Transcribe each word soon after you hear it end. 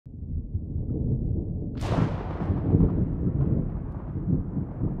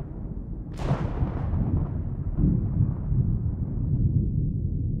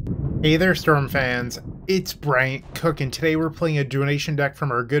Hey there, Storm fans. It's Bryant Cook, and today we're playing a donation deck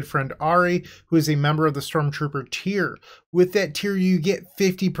from our good friend Ari, who is a member of the Stormtrooper tier. With that tier, you get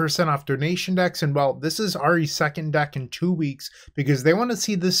 50% off donation decks, and well, this is Ari's second deck in 2 weeks because they want to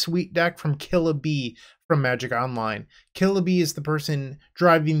see this sweet deck from Killa B from Magic Online. Killa B is the person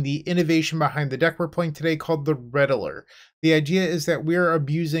driving the innovation behind the deck we're playing today called the Riddler. The idea is that we're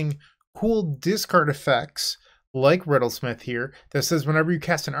abusing cool discard effects like Riddlesmith here, that says whenever you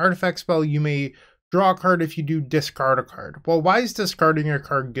cast an artifact spell, you may draw a card. If you do, discard a card. Well, why is discarding a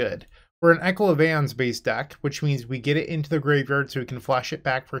card good? We're an Echo of Aeons based deck, which means we get it into the graveyard so we can flash it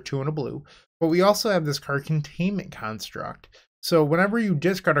back for 2 and a blue. But we also have this card, Containment Construct. So whenever you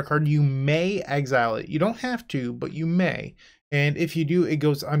discard a card, you may exile it. You don't have to, but you may. And if you do, it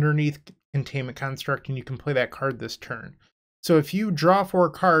goes underneath Containment Construct and you can play that card this turn. So if you draw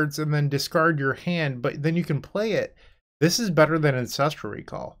 4 cards and then discard your hand, but then you can play it, this is better than Ancestral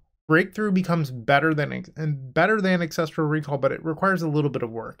Recall. Breakthrough becomes better than Ancestral Recall, but it requires a little bit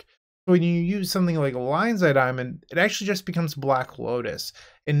of work. So when you use something like Lion's Eye Diamond, it actually just becomes Black Lotus.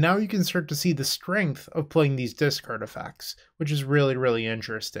 And now you can start to see the strength of playing these discard effects, which is really, really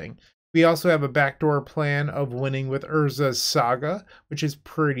interesting. We also have a backdoor plan of winning with Urza's Saga, which is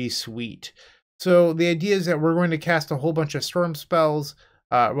pretty sweet. So the idea is that we're going to cast a whole bunch of storm spells.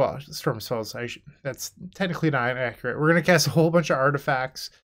 Storm spells, that's technically not accurate. We're going to cast a whole bunch of artifacts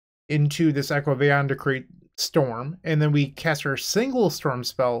into this Echo of Aeon to create storm. And then we cast our single storm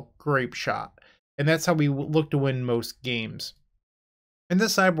spell, Grape Shot. And that's how we look to win most games. In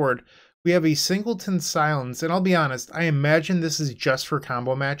this sideboard, we have a Singleton Silence. And I'll be honest, I imagine this is just for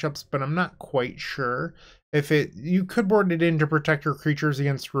combo matchups, but I'm not quite sure. You could board it in to protect your creatures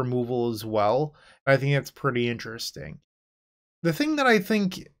against removal as well. I think that's pretty interesting. The thing that I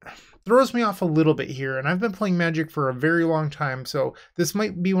think throws me off a little bit here, and I've been playing Magic for a very long time, so this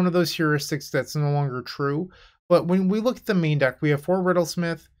might be one of those heuristics that's no longer true. But when we look at the main deck, we have 4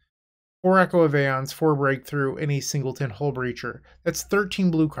 Riddlesmith, 4 Echo of Aeons, 4 Breakthrough, and a Singleton Hullbreacher. That's 13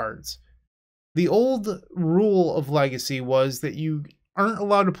 blue cards. The old rule of Legacy was that you aren't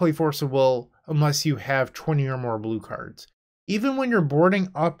allowed to play Force of Will unless you have 20 or more blue cards. Even when you're boarding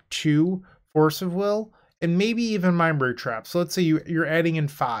up to Force of Will, and maybe even Mindbreak Trap, so let's say you're adding in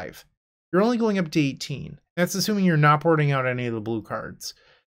 5, you're only going up to 18. That's assuming you're not boarding out any of the blue cards.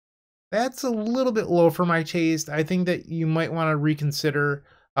 That's a little bit low for my taste. I think that you might want to reconsider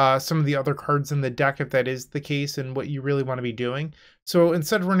some of the other cards in the deck if that is the case and what you really want to be doing. So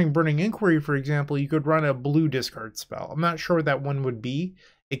instead of running Burning Inquiry, for example, you could run a blue discard spell. I'm not sure what that one would be.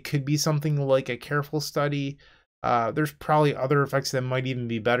 It could be something like a Careful Study. There's probably other effects that might even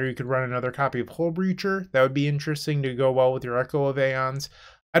be better. You could run another copy of Hullbreacher. That would be interesting to go well with your Echo of Aeons.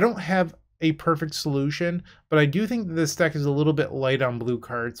 I don't have a perfect solution, but I do think that this deck is a little bit light on blue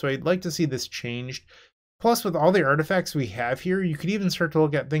cards, so I'd like to see this changed. Plus, with all the artifacts we have here, you could even start to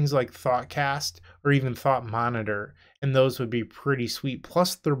look at things like Thoughtcast or even Thought Monitor, and those would be pretty sweet.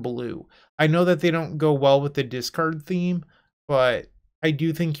 Plus, they're blue. I know that they don't go well with the discard theme, but I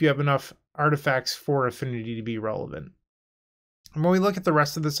do think you have enough artifacts for Affinity to be relevant. And when we look at the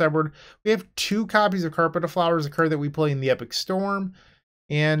rest of the sideboard, we have 2 copies of Carpet of Flowers, a card that we play in the Epic Storm,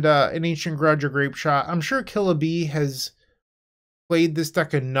 and an Ancient Grudge or Grape Shot. I'm sure Killa B has played this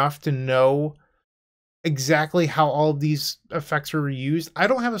deck enough to know exactly how all of these effects are used. I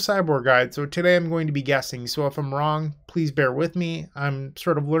don't have a sideboard guide, so today I'm going to be guessing. So if I'm wrong, please bear with me. I'm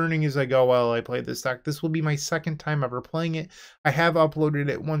sort of learning as I go while I play this deck. This will be my second time ever playing it. I have uploaded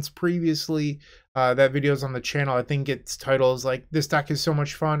it once previously. That video is on the channel. I think its title is like, "This deck is so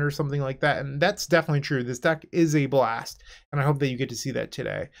much fun" or something like that. And that's definitely true. This deck is a blast, and I hope that you get to see that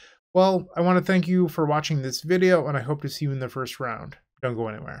today. Well, I want to thank you for watching this video, and I hope to see you in the first round. Don't go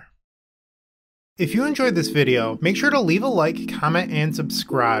anywhere. If you enjoyed this video, make sure to leave a like, comment, and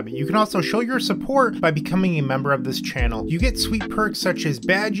subscribe. You can also show your support by becoming a member of this channel. You get sweet perks such as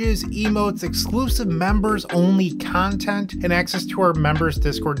badges, emotes, exclusive members-only content, and access to our members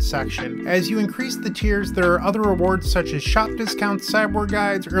Discord section. As you increase the tiers, there are other rewards such as shop discounts, sideboard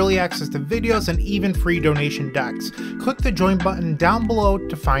guides, early access to videos, and even free donation decks. Click the join button down below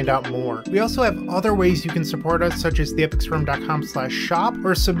to find out more. We also have other ways you can support us, such as theepicstorm.com/shop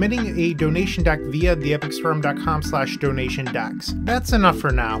or submitting a donation deck via theepicstorm.com/donation decks. That's enough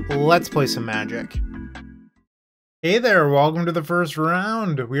for now. Let's play some Magic. Hey there, welcome to the first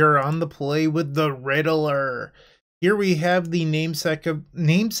round. We are on the play with the Riddler. Here we have the namesake of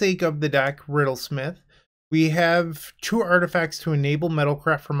the deck, Riddlesmith. We have 2 artifacts to enable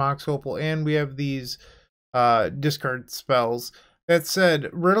Metalcraft from Mox Opal, and we have these discard spells. That said,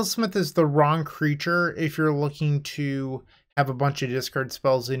 Riddlesmith is the wrong creature if you're looking to have a bunch of discard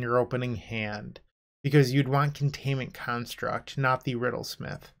spells in your opening hand, because you'd want Containment Construct, not the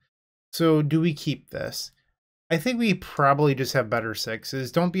Riddlesmith. So do we keep this? I think we probably just have better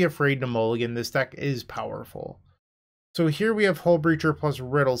sixes. Don't be afraid to mulligan. This deck is powerful. So here we have Hullbreacher plus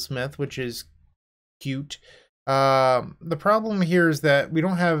Riddlesmith, which is cute. The problem here is that we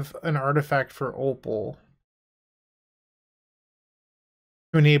don't have an artifact for Opal.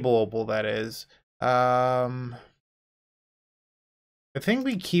 To enable Opal, that is. I think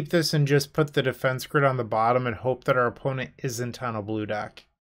we keep this and just put the defense grid on the bottom and hope that our opponent isn't on a blue deck.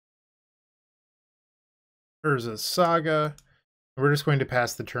 There's a Saga. We're just going to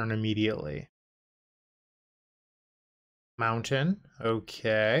pass the turn immediately. Mountain.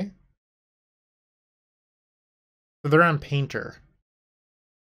 Okay. So they're on Painter.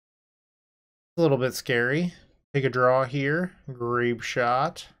 A little bit scary. Take a draw here. Grave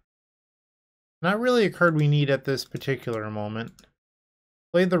Shot. Not really a card we need at this particular moment.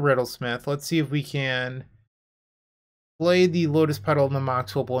 Play the Riddlesmith. Let's see if we can play the Lotus Petal and the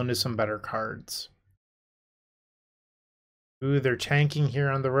Mox Opal into some better cards. Ooh, they're tanking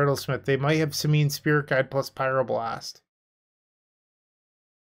here on the Riddlesmith. They might have Simian Spirit Guide plus Pyroblast.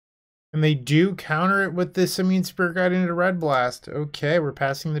 And they do counter it with this Simian Spirit Guide into Red Blast. Okay, we're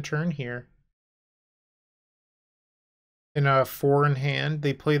passing the turn here. In a 4 in hand,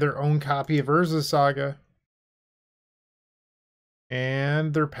 they play their own copy of Urza Saga.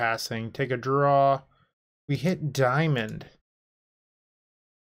 And they're passing. Take a draw. We hit Diamond.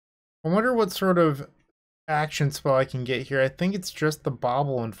 I wonder what sort of action spell I can get here. I think it's just the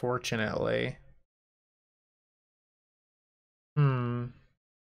Bobble, unfortunately. Do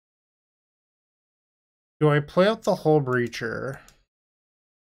I play out the Hullbreacher?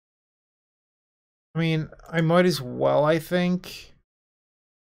 I mean, I might as well, I think.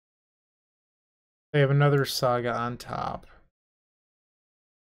 They have another Saga on top.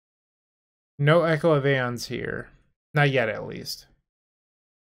 No Echo of Aeons here. Not yet, at least.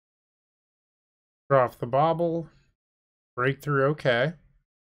 Draw off the Bobble. Breakthrough, okay.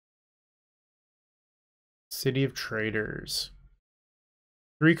 City of Traders.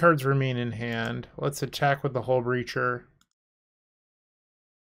 3 cards remain in hand. Let's attack with the Hullbreacher.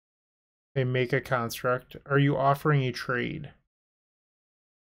 They make a construct. Are you offering a trade?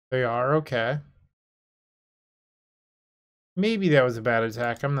 They are, okay. Maybe that was a bad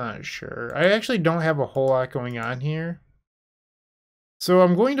attack, I'm not sure. I actually don't have a whole lot going on here. So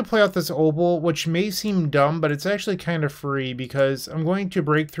I'm going to play out this Opal, which may seem dumb, but it's actually kind of free because I'm going to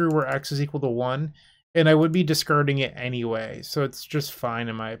break through where X is equal to 1, and I would be discarding it anyway, so it's just fine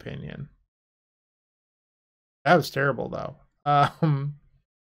in my opinion. That was terrible, though. I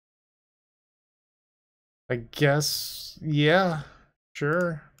guess, yeah,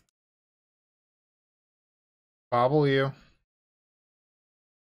 sure. Bobble you.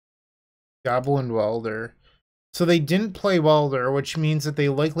 Goblin Welder. So they didn't play Welder, which means that they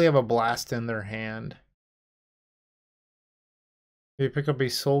likely have a Blast in their hand. They pick up a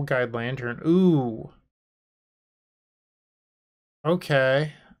Soul Guide Lantern. Ooh.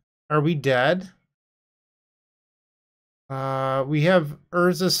 Okay. Are we dead? We have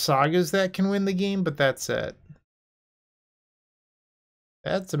Urza Sagas that can win the game, but that's it.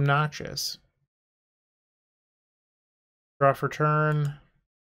 That's obnoxious. Draw for turn.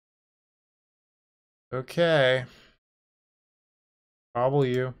 Okay. Bobble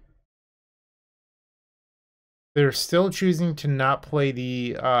you. They're still choosing to not play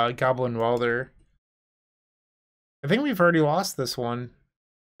the Goblin Welder. I think we've already lost this one.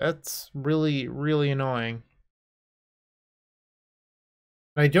 That's really, really annoying.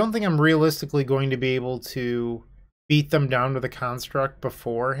 I don't think I'm realistically going to be able to beat them down to the construct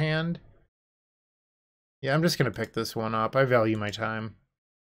beforehand. Yeah, I'm just going to pick this one up. I value my time.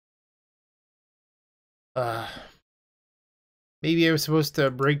 Maybe I was supposed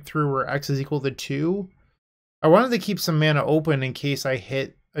to break through where X is equal to 2. I wanted to keep some mana open in case I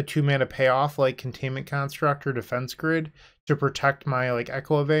hit a 2 mana payoff like Containment Construct or Defense Grid to protect my like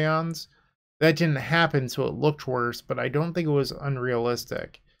Echo of Aeons. That didn't happen, so it looked worse, but I don't think it was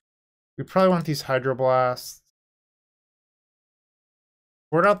unrealistic. We probably want these Hydroblasts.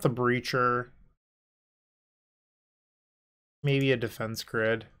 Board out the Breacher. Maybe a Defense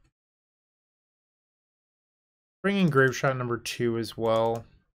Grid. Bring in Graveshot number 2 as well.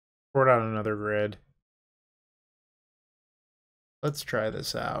 Board out another grid. Let's try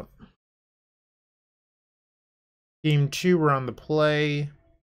this out. Game 2, we're on the play.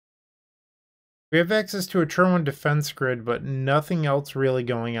 We have access to a turn 1 defense grid, but nothing else really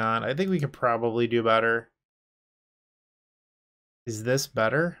going on. I think we could probably do better. Is this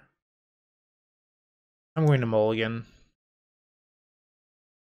better? I'm going to mulligan.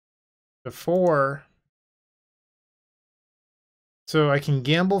 to 4. So I can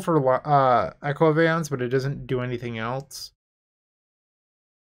gamble for Echo of Aeons, but it doesn't do anything else.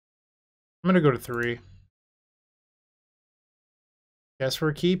 I'm going to go to 3. Guess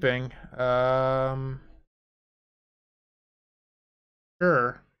we're keeping.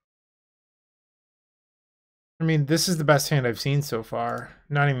 Sure. I mean, this is the best hand I've seen so far.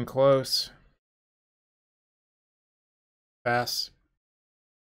 Not even close. Pass.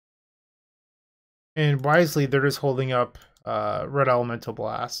 And wisely, they're just holding up Red Elemental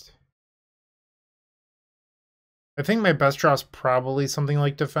Blast. I think my best draw is probably something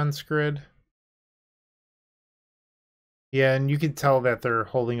like Defense Grid. Yeah, and you can tell that they're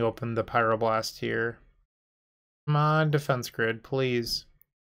holding open the Pyroblast here. Come on, Defense Grid, please.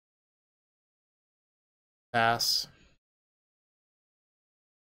 Pass.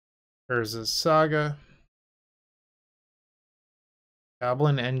 There's a Saga.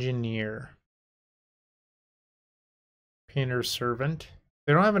 Goblin Engineer. Painter's Servant.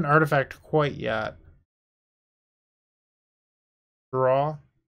 They don't have an artifact quite yet. Draw.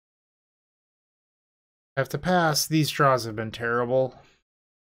 Have to pass. These draws have been terrible.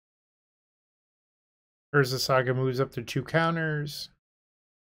 Urza Saga moves up to 2 counters.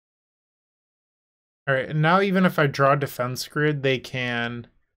 Alright, and now even if I draw Defense Grid, they can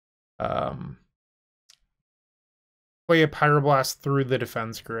play a Pyroblast through the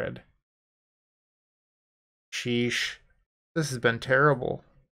Defense Grid. Sheesh. This has been terrible.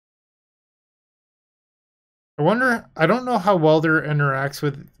 I don't know how well there interacts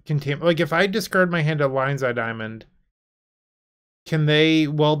with Containment. Like, if I discard my hand at Lion's Eye Diamond, can they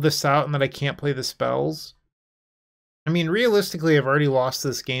weld this out and then I can't play the spells? I mean, realistically, I've already lost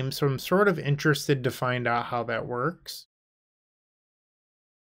this game, so I'm sort of interested to find out how that works.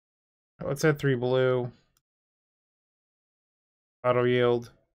 Let's add 3 blue. Auto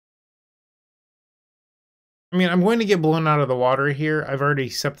yield. I mean, I'm going to get blown out of the water here. I've already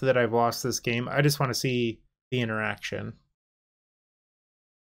accepted that I've lost this game. I just want to see the interaction.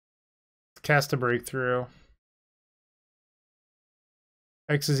 Cast a Breakthrough.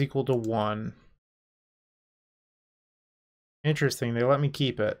 X is equal to 1. Interesting, they let me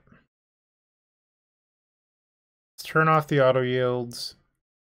keep it. Let's turn off the auto yields.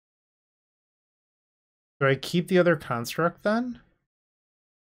 Do I keep the other construct then?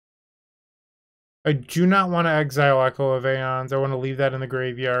 I do not want to exile Echo of Aeons. I want to leave that in the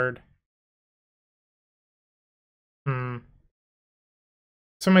graveyard.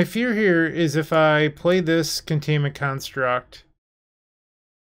 So my fear here is if I play this Containment Construct,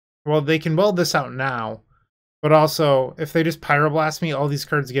 well, they can weld this out now, but also, if they just Pyroblast me, all these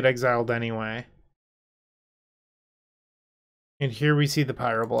cards get exiled anyway. And here we see the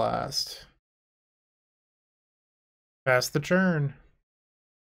Pyroblast. Pass the turn.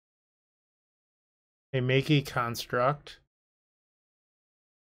 They make a construct.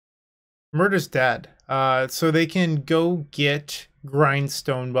 Murder's dead. So they can go get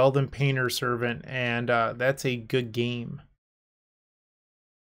Grindstone, Weld and Painter Servant, and that's a good game.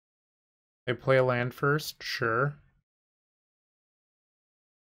 They play a land first, sure.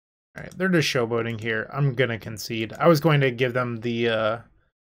 Alright, they're just showboating here. I'm gonna concede. I was going to give them the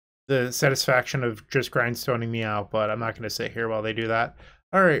satisfaction of just grindstoning me out, but I'm not gonna sit here while they do that.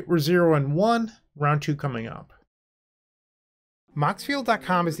 Alright, we're 0-1. Round 2 coming up.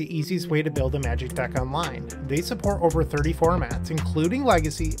 Moxfield.com is the easiest way to build a Magic deck online. They support over 30 formats, including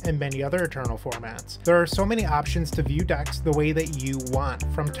Legacy and many other Eternal formats. There are so many options to view decks the way that you want,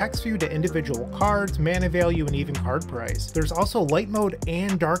 from text view to individual cards, mana value, and even card price. There's also light mode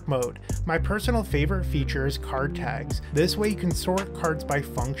and dark mode. My personal favorite feature is card tags. This way you can sort cards by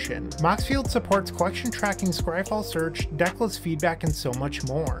function. Moxfield supports collection tracking, Scryfall search, decklist feedback, and so much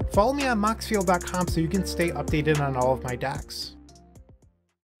more. Follow me on Moxfield.com so you can stay updated on all of my decks.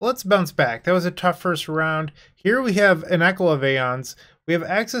 Let's bounce back. That was a tough first round. Here we have an Echo of Aeons. We have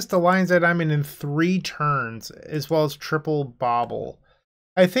access to Lion's Eye Diamond in 3 turns, as well as triple Bobble.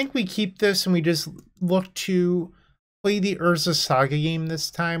 I think we keep this and we just look to play the Urza Saga game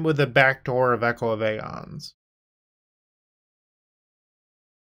this time with a backdoor of Echo of Aeons.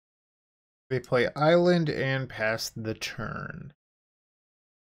 They play Island and pass the turn.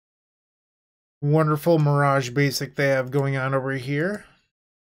 Wonderful Mirage basic they have going on over here.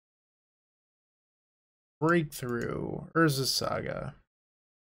 Breakthrough, Urza Saga,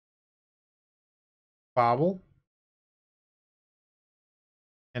 Bobble,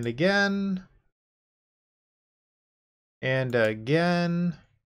 and again, and again,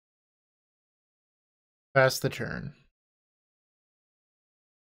 pass the turn.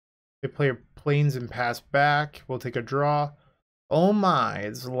 They play Plains and pass back, we'll take a draw, Oh my,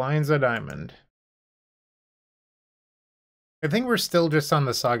 it's Lines of Diamond. I think we're still just on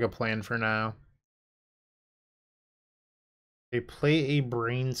the Saga plan for now. They play a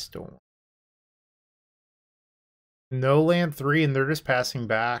Brainstorm. No land 3, and they're just passing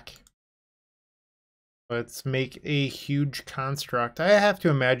back. Let's make a huge construct. I have to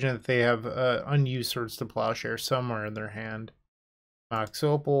imagine that they have unused Swords to Plowshare somewhere in their hand. Mox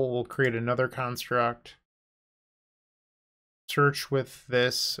Opal will create another construct. Search with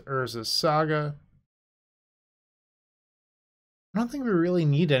this Urza's Saga. I don't think we really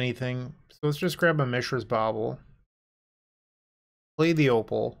need anything, so let's just grab a Mishra's Bauble. Play the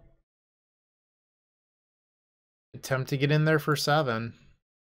Opal. Attempt to get in there for 7.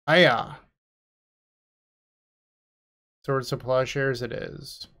 Hiya! Swords to Plowshares it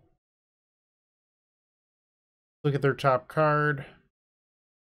is. Look at their top card.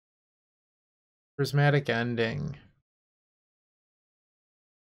 Prismatic Ending.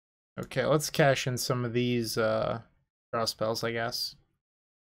 Okay, let's cash in some of these draw spells, I guess.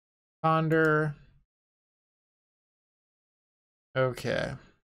 Ponder. Okay.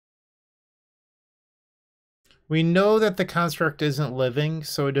 We know that the construct isn't living,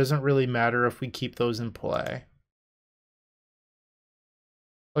 so it doesn't really matter if we keep those in play.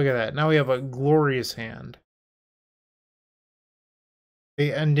 Look at that. Now we have a glorious hand.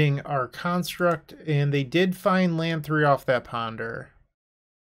 They ending our construct, and they did find land 3 off that Ponder.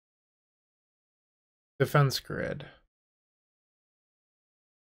 Defense Grid.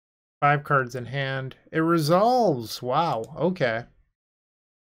 5 cards in hand. It resolves. Wow. Okay.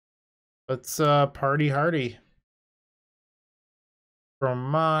 Let's party hardy. From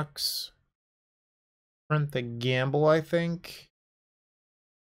Mox. Print the Gamble, I think.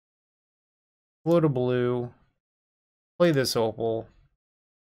 Float a blue. Play this Opal.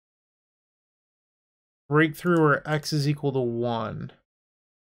 Breakthrough where X is equal to 1.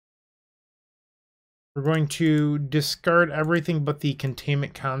 We're going to discard everything but the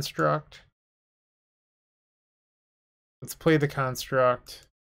Containment Construct. Let's play the Construct.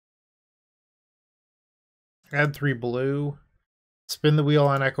 Add 3 blue. Spin the wheel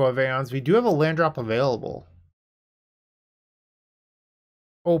on Echo of Aeons. We do have a land drop available.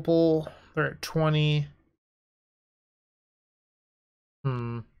 Opal. They're at 20.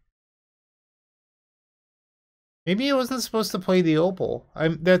 Maybe it wasn't supposed to play the Opal.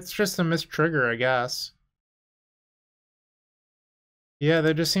 That's just a missed trigger, I guess. Yeah,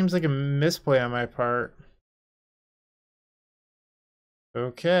 that just seems like a misplay on my part.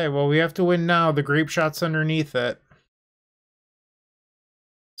 Okay, well, we have to win now. The grape shot's underneath it.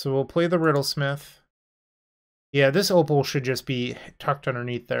 So we'll play the Riddlesmith. Yeah, this Opal should just be tucked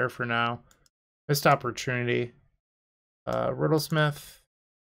underneath there for now. Missed opportunity. Riddlesmith.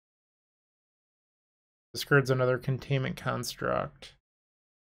 Discards another Containment Construct.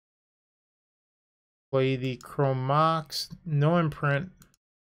 Play the Chrome Mox. No imprint.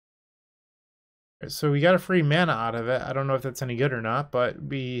 Right, so we got a free mana out of it. I don't know if that's any good or not, but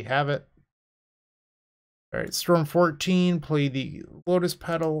we have it. Alright, Storm 14. Play the Lotus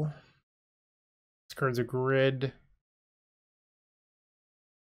Petal. Discards a Grid.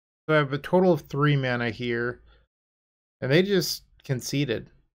 So I have a total of 3 mana here. And they just conceded.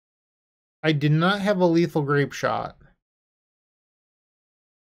 I did not have a lethal grape shot.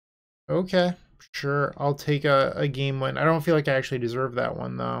 Okay, sure. I'll take a game win. I don't feel like I actually deserve that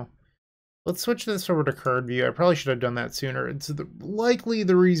one, though. Let's switch this over to card view. I probably should have done that sooner. It's likely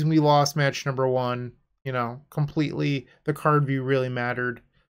the reason we lost match number 1. You know, completely. The card view really mattered.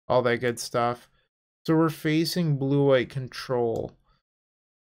 All that good stuff. So we're facing blue-white control.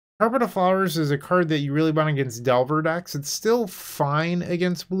 Carpet of Flowers is a card that you really want against Delver decks. It's still fine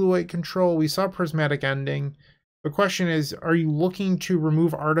against blue-white control. We saw Prismatic Ending. The question is, are you looking to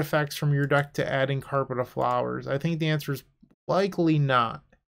remove artifacts from your deck to add in Carpet of Flowers? I think the answer is likely not.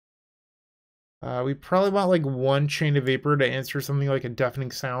 We probably want like 1 Chain of Vapor to answer something like a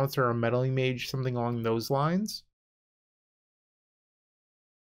Deafening Silence or a Meddling Mage, something along those lines.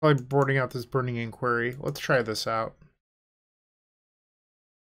 Probably boarding out this Burning Inquiry. Let's try this out.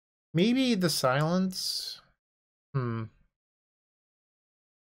 Maybe the Silence? Board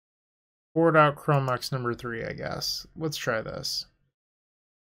out Chrome Mox number 3, I guess. Let's try this.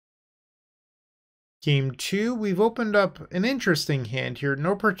 Game 2, we've opened up an interesting hand here.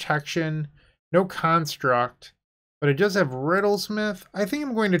 No protection, no construct, but it does have Riddlesmith. I think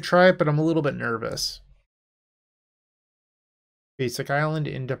I'm going to try it, but I'm a little bit nervous. Basic Island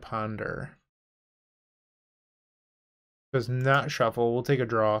into Ponder. Does not shuffle. We'll take a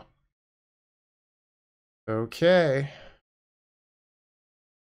draw. Okay.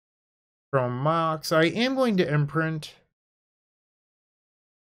 From Mox, I am going to imprint.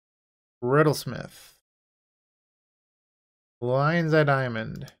 Riddlesmith. Lion's Eye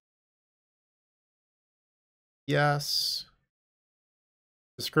Diamond. Yes.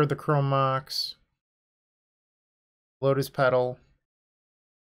 Discard the Chrome Mox. Lotus Petal.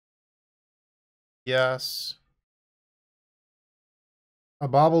 Yes. A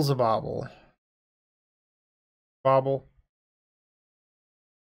bobble's a bobble. Bobble.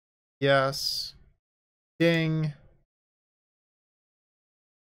 Yes. Ding.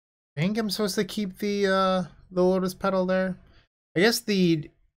 I think I'm supposed to keep the Lotus Petal there. I guess the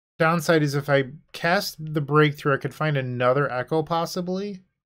downside is if I cast the Breakthrough, I could find another Echo possibly.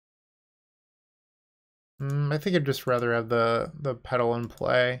 I think I'd just rather have the Petal in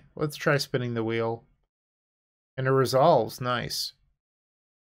play. Let's try spinning the wheel. And it resolves. Nice.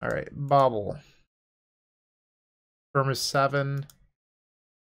 Alright, Bobble. Firm is 7.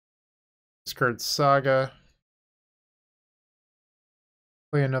 Discard Saga.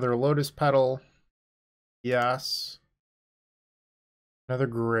 Play another Lotus Petal. Yes. Another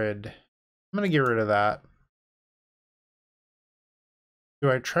Grid. I'm going to get rid of that.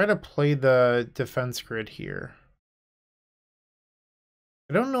 Do I try to play the defense grid here?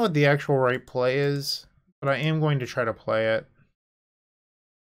 I don't know what the actual right play is, but I am going to try to play it.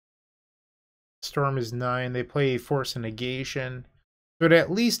 Storm is 9. They play Force and Negation. So it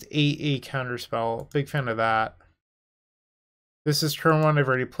at least 8 a counterspell. Big fan of that. This is turn 1. I've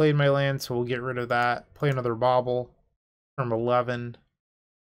already played my land, so we'll get rid of that. Play another Bobble. Turn 11.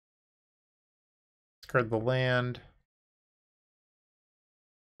 Discard the land.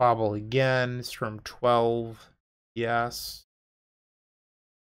 Bobble again. Storm 12. Yes.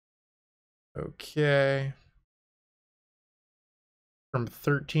 Okay. From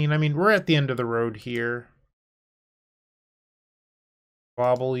 13. I mean, we're at the end of the road here.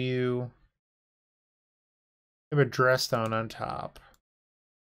 Bobble you. Have a dress down on top.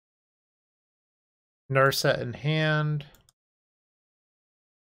 Narset in hand.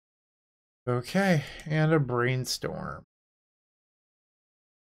 Okay, and a Brainstorm.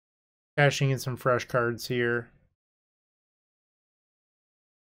 Cashing in some fresh cards here.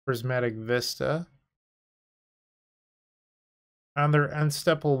 Prismatic Vista. On their end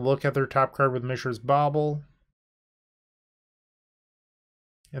step, we'll look at their top card with Mishra's Bobble.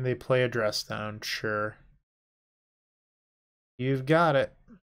 And they play a dress down, sure. You've got it.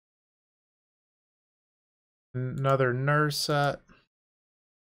 Another nurse set.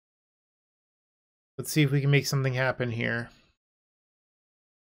 Let's see if we can make something happen here.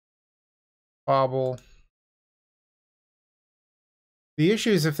 Bobble. The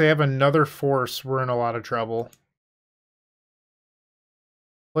issue is if they have another force, we're in a lot of trouble.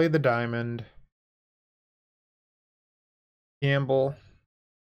 Play the diamond. Gamble.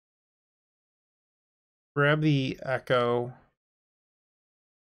 Grab the Echo.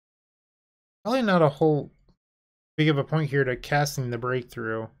 Probably not a whole big of a point here to casting the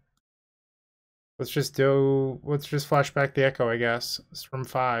Breakthrough. Let's just flash back the Echo, I guess. It's from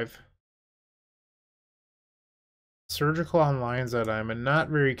 5. Surgical on Lion's Eye Diamond, not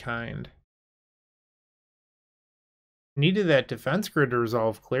very kind. Needed that defense grid to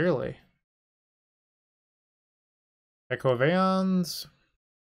resolve clearly. Echo of Aeons.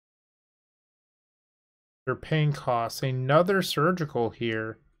 They're paying costs. Another surgical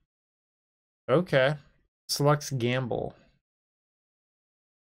here. Okay. Selects Gamble.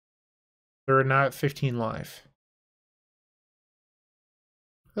 They're not at 15 life.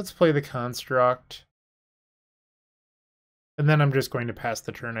 Let's play the Construct. And then I'm just going to pass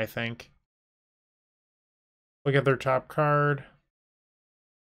the turn, I think. Look at their top card.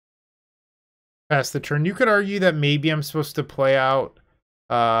 Pass the turn. You could argue that maybe I'm supposed to play out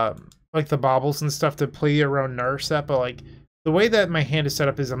like the bobbles and stuff to play around Narset, but like the way that my hand is set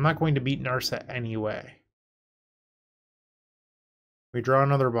up is I'm not going to beat Narset anyway. We draw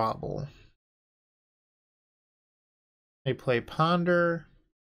another bobble. They play Ponder.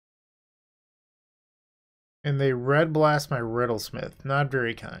 And they red blast my Riddlesmith. Not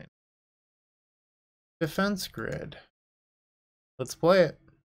very kind. Defense grid. Let's play it.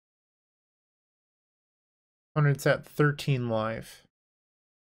 Opponent's at 13 life.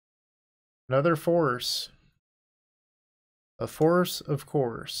 Another force. A force, of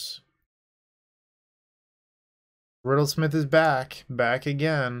course. Riddlesmith is back. Back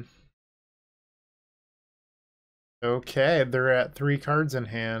again. Okay, they're at 3 cards in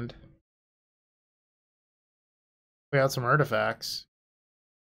hand. We got some artifacts.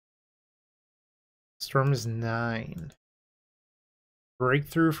 Storm is 9.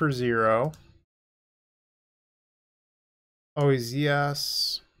 Breakthrough for 0. Always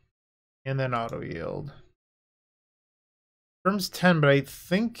yes. And then auto yield. Storm's 10, but I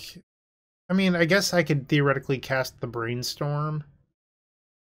think I mean, I guess I could theoretically cast the Brainstorm.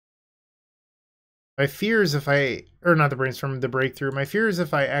 My fear is if I, or not the Brainstorm, the Breakthrough. My fear is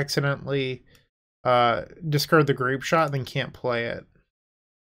if I accidentally discard the Grape Shot, then can't play it.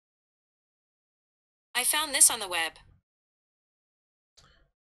 I found this on the web.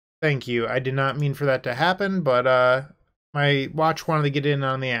 Thank you. I did not mean for that to happen, but my watch wanted to get in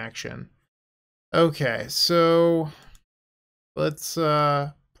on the action. Okay, so let's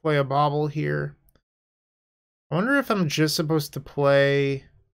play a bauble here. I wonder if I'm just supposed to play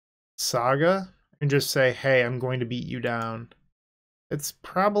Saga and just say, hey, I'm going to beat you down. It's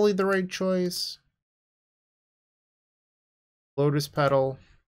probably the right choice. Lotus Petal.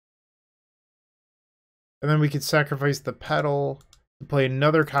 And then we could sacrifice the Petal to play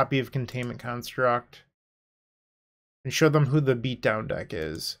another copy of Containment Construct and show them who the beatdown deck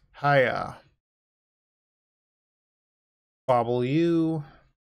is. Hiya. Bobble you.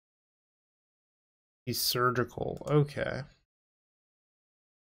 He's surgical. Okay.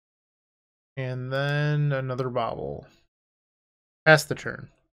 And then another bobble. Pass the turn.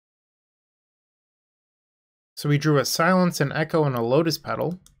 So we drew a Silence, an Echo, and a Lotus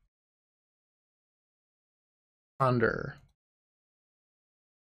Petal. Ponder.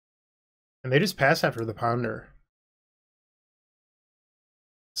 And they just pass after the Ponder.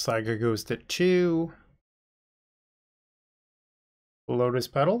 Saga goes to 2. Lotus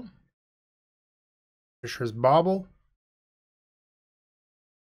Petal. Fisher's Bauble.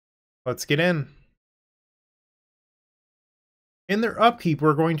 Let's get in. In their upkeep,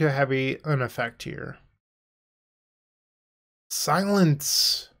 we're going to have an effect here.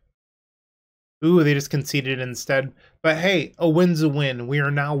 Silence. Ooh, they just conceded instead. But hey, a win's a win. We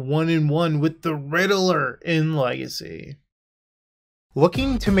are now 1-1 with the Riddler in Legacy.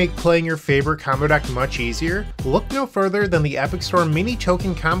 Looking to make playing your favorite combo deck much easier? Look no further than the Epic Storm Mini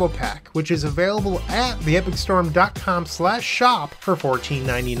Token Combo Pack, which is available at theepicstorm.com/shop for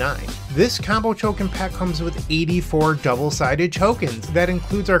 $14.99. This combo token pack comes with 84 double-sided tokens. That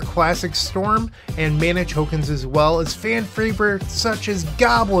includes our classic Storm and mana tokens, as well as fan favorites such as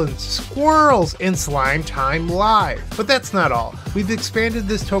Goblins, Squirrels, and Slime Time Live. But that's not all. We've expanded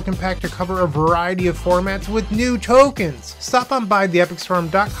this token pack to cover a variety of formats with new tokens. Stop on by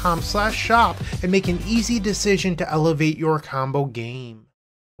theepicstorm.com/shop and make an easy decision to elevate your combo game.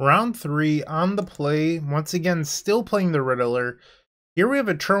 Round 3 on the play, once again still playing the Riddler. Here we have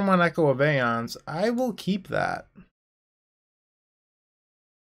a turn 1 Echo of Aeons. I will keep that.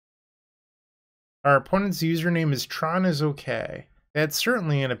 Our opponent's username is Tronisokay. That's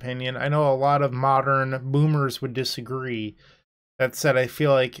certainly an opinion. I know a lot of modern boomers would disagree. That said, I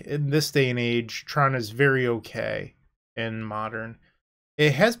feel like in this day and age, Tron is very okay in modern.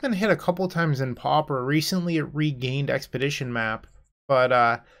 It has been hit a couple times in Pauper. Recently it regained Expedition Map, but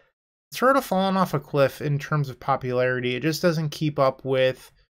it's sort of fallen off a cliff in terms of popularity. It just doesn't keep up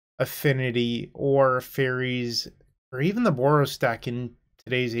with Affinity or Fairies or even the Boros deck in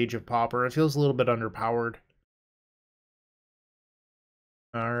today's age of Pauper. It feels a little bit underpowered.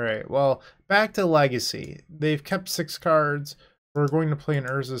 Alright, well, back to Legacy. They've kept 6 cards. We're going to play an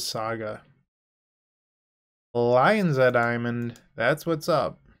Urza's Saga. Lion's a Diamond, that's what's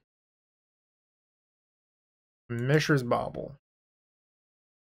up. Mishra's Bauble.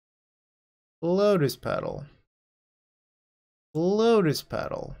 Lotus Petal. Lotus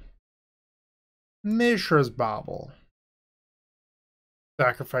Petal. Mishra's Bauble.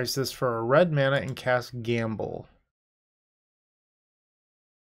 Sacrifice this for a red mana and cast Gamble.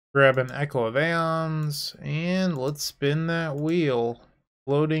 Grab an Echo of Aeons, and let's spin that wheel,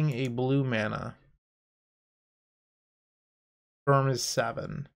 floating a blue mana. Storm is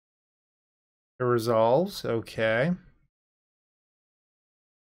 7. It resolves, okay.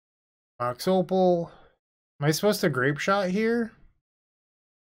 Mox Opal. Am I supposed to Grape Shot here?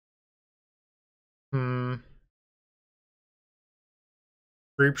 Grape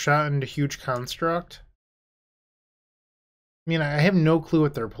Shot into Huge Construct? I mean, I have no clue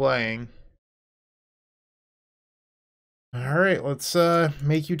what they're playing. Alright, let's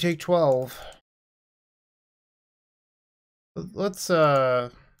make you take 12. Let's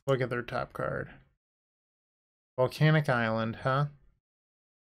look at their top card. Volcanic Island, huh?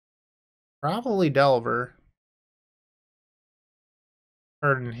 Probably Delver.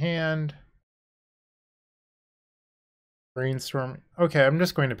 Card in hand. Brainstorm. Okay, I'm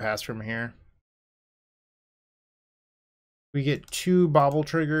just going to pass from here. We get 2 Bauble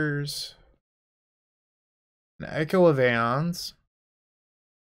triggers. An Echo of Aeons.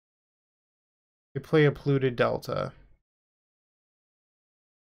 We play a Polluted Delta.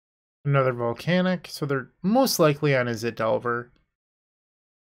 Another Volcanic, so they're most likely on Izzet Delver.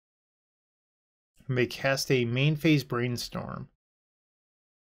 May cast a main phase Brainstorm.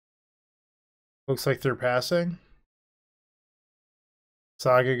 Looks like they're passing.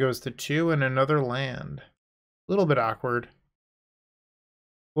 Saga goes to 2 and another land. A little bit awkward.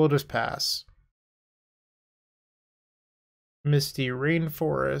 We'll just pass. Misty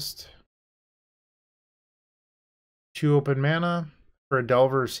Rainforest. 2 open mana for a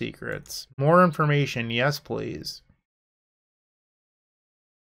Delver's Secrets. More information, yes please.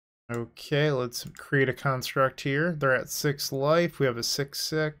 Okay, let's create a construct here. They're at 6 life. We have a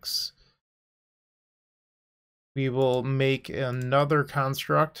 6/6. We will make another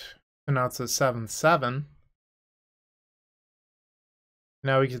construct, and now it's a 7/7.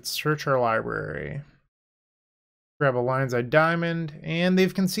 Now we can search our library. Grab a Lion's Eye Diamond, and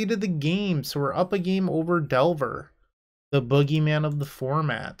they've conceded the game, so we're up a game over Delver, the boogeyman of the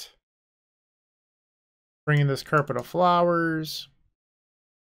format. Bringing this Carpet of Flowers.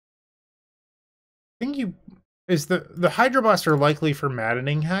 I think the Hydro Blast are likely for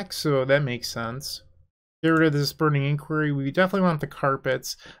Maddening Hex, so that makes sense. Get rid of this Burning Inquiry. We definitely want the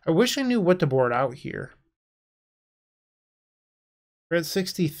carpets. I wish I knew what to board out here. We're at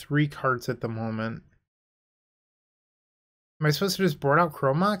 63 cards at the moment. Am I supposed to just board out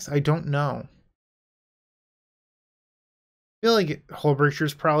Chromox? I don't know. I feel like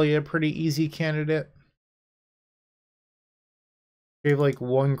Hullbreacher's probably a pretty easy candidate. We have like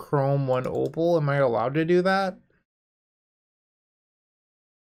 1 Chrome, 1 Opal. Am I allowed to do that?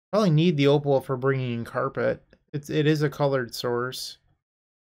 Probably need the Opal for bringing in carpet. It is a colored source.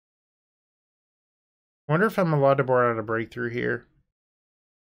 I wonder if I'm allowed to board out a Breakthrough here.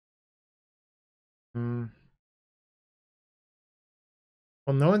 Well,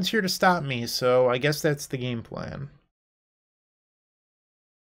 no one's here to stop me, so I guess that's the game plan.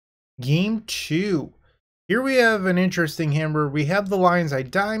 Game 2. Here we have an interesting hand where we have the Lion's Eye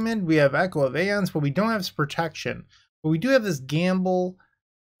Diamond, we have Echo of Aeons, but we don't have protection. But we do have this gamble.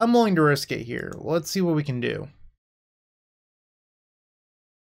 I'm willing to risk it here. Let's see what we can do.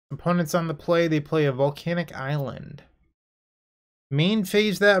 Opponents on the play, they play a Volcanic Island. Main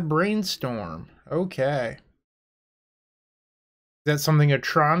phase that Brainstorm. Okay. Is that something a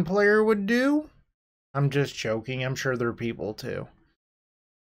Tron player would do? I'm just joking. I'm sure there are people too.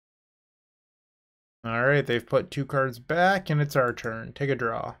 Alright, they've put 2 cards back, and it's our turn. Take a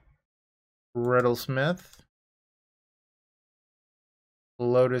draw. Riddlesmith.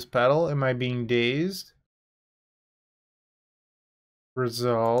 Lotus Petal. Am I being dazed?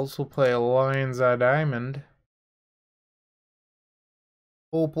 Resolves. We'll play a Lion's Eye Diamond.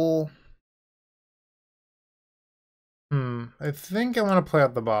 Opal. I think I want to play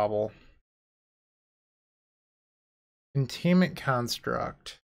out the Bauble. Containment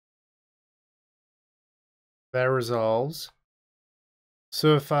Construct. That resolves.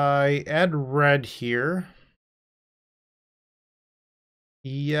 So if I add red here.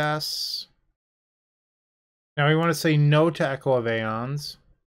 Yes. Now we want to say no to Echo of Aeons.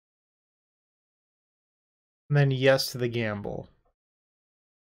 And then yes to the gamble.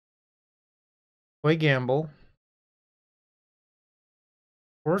 Play gamble.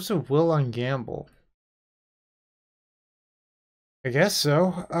 Force of Will on gamble. I guess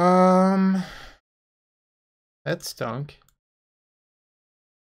so. That stunk.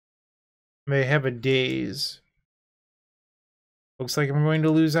 May have a daze. Looks like I'm going to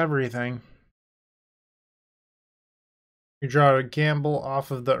lose everything. You draw a gamble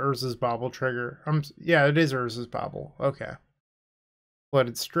off of the Urza's Bauble trigger. Yeah, it is Urza's Bauble. Okay.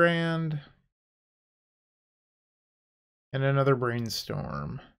 Flooded Strand. And another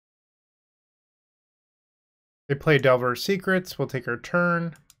Brainstorm. They play Delver's Secrets. We'll take our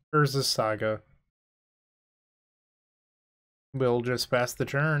turn. Urza's Saga. We'll just pass the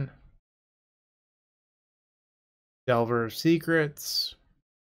turn. Delver's Secrets.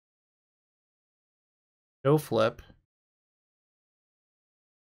 No flip.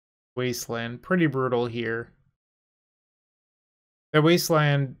 Wasteland. Pretty brutal here. That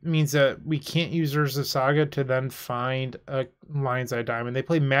Wasteland means that we can't use Urza's Saga to then find a Lion's Eye Diamond. They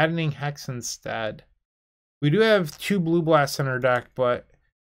play Maddening Hex instead. We do have 2 Blue Blasts in our deck, but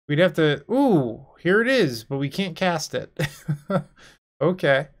we'd have to... Ooh, here it is, but we can't cast it.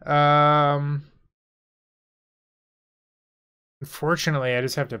 Okay. Unfortunately, I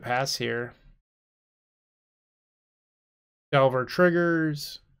just have to pass here. Delver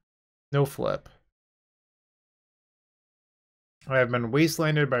triggers. No flip. I have been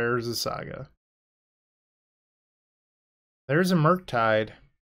wastelanded by Urza's Saga. There's a Murktide.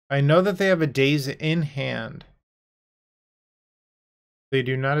 I know that they have a Daze in hand. They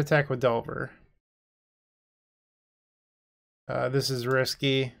do not attack with Delver. This is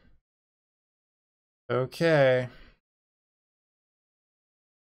risky. Okay.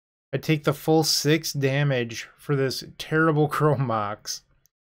 I take the full 6 damage for this terrible Chrome Mox.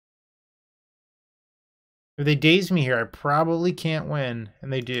 If they daze me here, I probably can't win,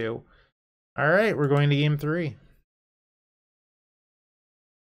 and they do. Alright, we're going to game 3.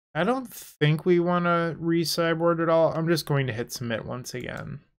 I don't think we want to re-sideboard at all. I'm just going to hit submit once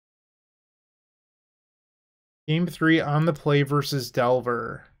again. Game 3 on the play versus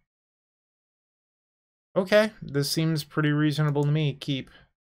Delver. Okay, this seems pretty reasonable to me. Keep.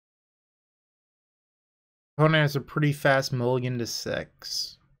 Opponent has a pretty fast mulligan to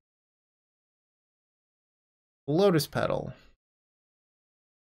 6. Lotus Petal.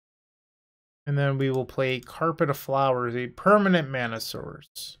 And then we will play Carpet of Flowers, a permanent mana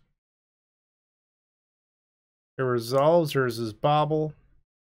source. It resolves, or is this Bobble?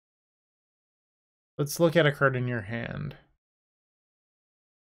 Let's look at a card in your hand.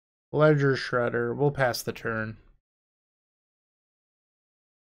 Ledger Shredder. We'll pass the turn.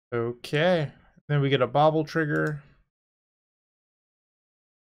 Okay. Then we get a Bobble trigger.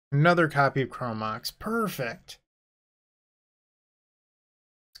 Another copy of Chrome Mox. Perfect.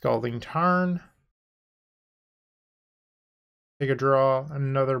 Scalding Tarn. Take a draw.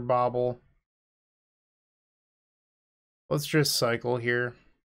 Another Bobble. Let's just cycle here.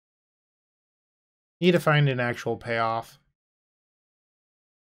 Need to find an actual payoff.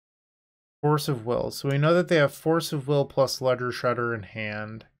 Force of Will. So we know that they have Force of Will plus Ledger Shredder in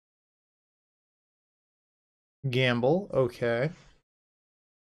hand. Gamble. Okay.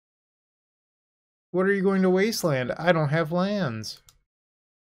 What are you going to wasteland? I don't have lands.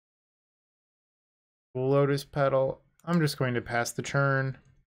 Lotus Petal. I'm just going to pass the turn.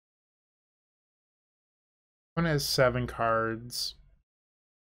 One has 7 cards.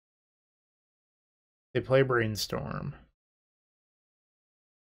 They play Brainstorm.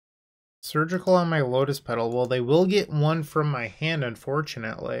 Surgical on my Lotus Petal. Well, they will get 1 from my hand,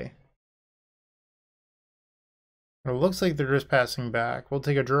 unfortunately. It looks like they're just passing back. We'll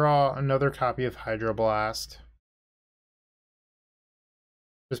take a draw, another copy of Hydroblast.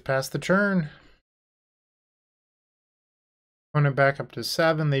 Just pass the turn. Opponent back up to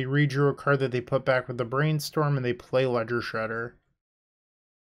 7. They redrew a card that they put back with the Brainstorm, and they play Ledger Shredder.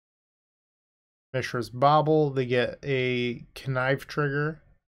 Mishra's Bobble. They get a Connive trigger.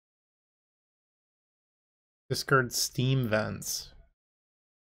 Discard Steam Vents.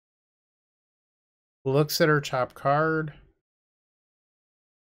 Looks at her top card.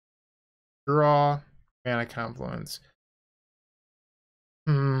 Draw. Mana Confluence.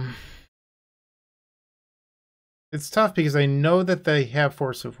 It's tough because I know that they have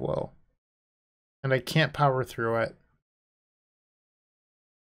Force of Will. And I can't power through it.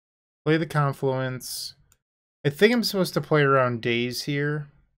 Play the Confluence. I think I'm supposed to play around days here.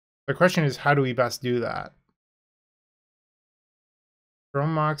 The question is, how do we best do that?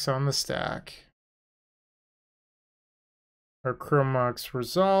 Chrome Mox on the stack. Our Chrome Mox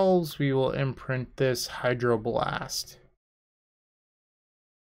resolves. We will imprint this Hydroblast.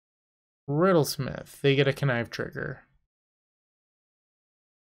 Riddlesmith. They get a Connive trigger.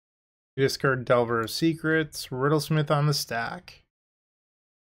 We discard Delver of Secrets. Riddlesmith on the stack.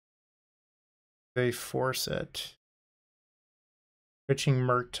 They force it. Pitching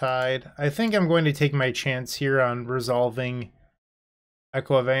Murktide. I think I'm going to take my chance here on resolving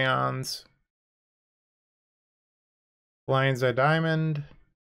Echo of Aeons. Lion's Eye Diamond.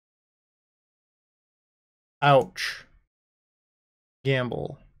 Ouch.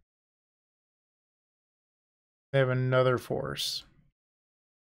 Gamble. They have another force.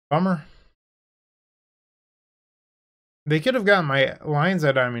 Bummer. They could have got my Lion's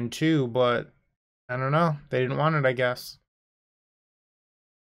Eye Diamond too, but I don't know. They didn't want it, I guess.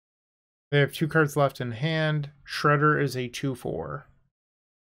 They have 2 cards left in hand. Shredder is a 2/4.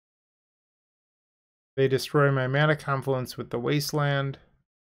 They destroy my Mana Confluence with the Wasteland.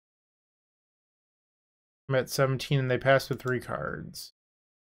 I'm at 17 and they pass with 3 cards.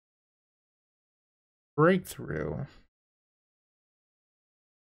 Breakthrough.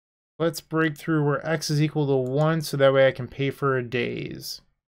 Let's break through where X is equal to 1 so that way I can pay for a daze.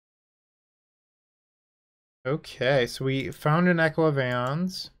 Okay, so we found an Echo of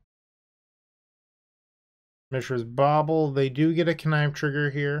Aeons. Mishra's Bobble. They do get a Connive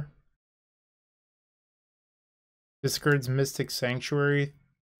trigger here. Discards Mystic Sanctuary.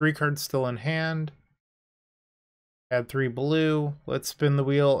 3 cards still in hand. Add 3 blue. Let's spin the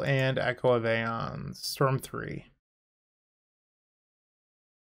wheel and Echo of Aeons. Storm 3.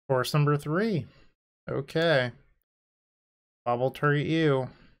 Force number 3. Okay. Bobble target you.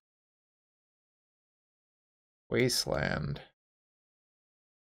 Wasteland.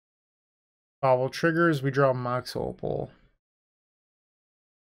 Bobble triggers, we draw Mox Opal.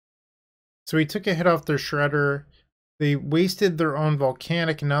 So we took a hit off their Shredder. They wasted their own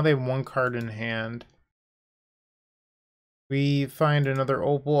Volcanic, and now they have 1 card in hand. We find another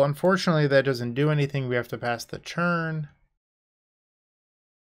Opal. Unfortunately, that doesn't do anything. We have to pass the turn.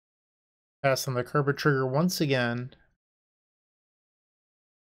 Pass on the Kerber trigger once again.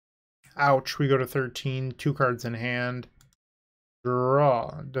 Ouch, we go to 13, 2 cards in hand.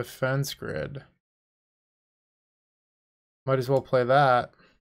 Draw, Defense Grid. Might as well play that.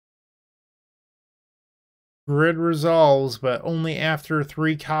 Grid resolves, but only after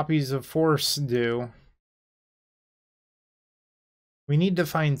 3 copies of Force do. We need to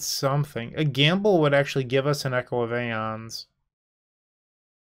find something. A gamble would actually give us an Echo of Aeons.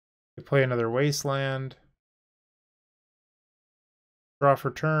 We play another Wasteland. Draw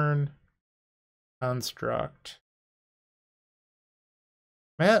for turn. Construct.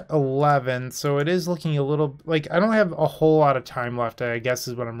 I'm at 11, so it is looking a little... like, I don't have a whole lot of time left, I guess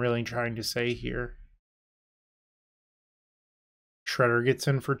is what I'm really trying to say here. Shredder gets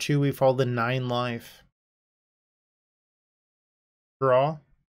in for 2, we fall to 9 life. Draw.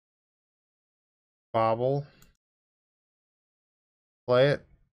 Bobble. Play it.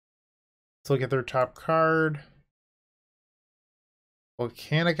 Let's look at their top card.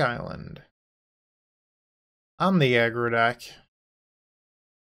 Volcanic Island. On the aggro deck.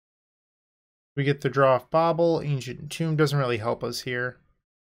 We get the draw off Bobble. Ancient Tomb doesn't really help us here.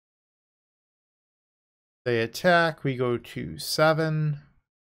 They attack. We go to 7.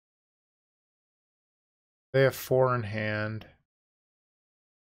 They have 4 in hand.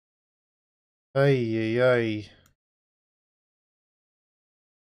 Ay, ay, ay.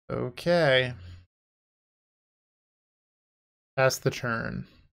 Okay. Pass the turn.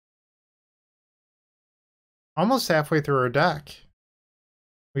 Almost halfway through our deck.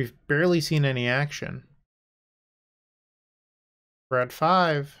 We've barely seen any action. We're at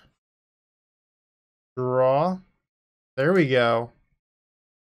 5. Draw. There we go.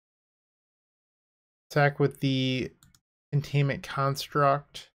 Attack with the Containment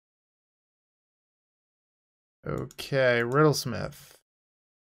Construct. Okay, Riddlesmith.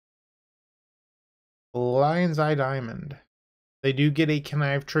 Lion's Eye Diamond. They do get a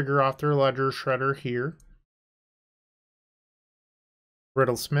Connive trigger off their Ledger Shredder here.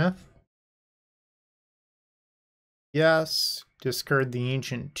 Riddlesmith. Yes. Discard the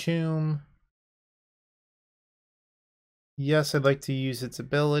Ancient Tomb. Yes, I'd like to use its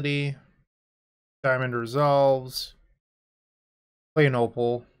ability. Diamond resolves. Play an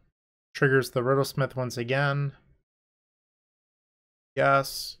Opal. Triggers the Riddlesmith once again.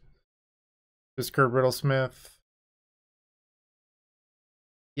 Yes. Discard Riddlesmith.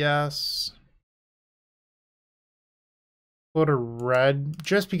 Yes. Go to red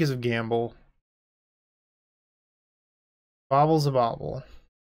just because of gamble. Bobble's a bobble.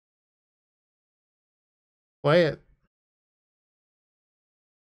 Play it.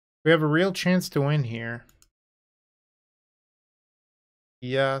 We have a real chance to win here.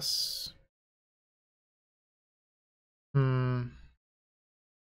 Yes.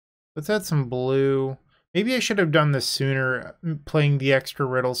 Let's add some blue. Maybe I should have done this sooner, playing the extra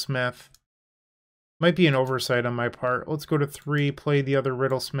Riddlesmith. Might be an oversight on my part. Let's go to 3, play the other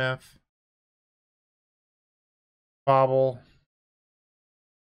Riddlesmith. Bobble.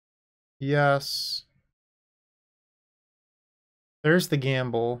 Yes. There's the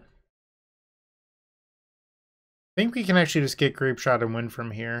gamble. I think we can actually just get Grape Shot and win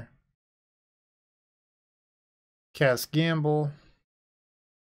from here. Cast Gamble.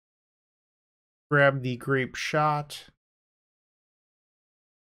 Grab the Grape Shot.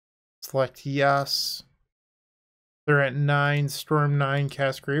 Select yes. They're at 9. Storm 9.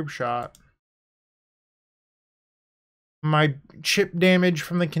 Cast Grape Shot. My chip damage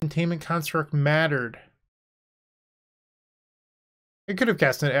from the Containment Construct mattered. I could have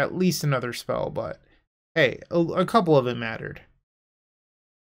cast at least another spell, but hey, a couple of it mattered.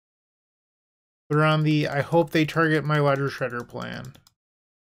 They're on the I hope they target my Ledger Shredder plan.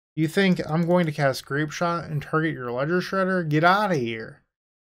 You think I'm going to cast Grape Shot and target your Ledger Shredder? Get out of here.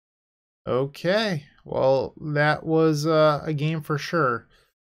 Okay, well, that was a game for sure.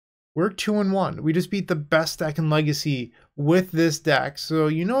 We're 2-1. We just beat the best deck in Legacy with this deck, so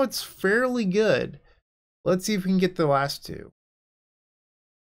you know it's fairly good. Let's see if we can get the last 2.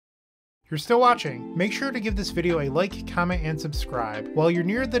 If you're still watching, make sure to give this video a like, comment, and subscribe. While you're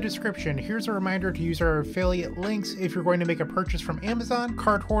near the description, here's a reminder to use our affiliate links if you're going to make a purchase from Amazon,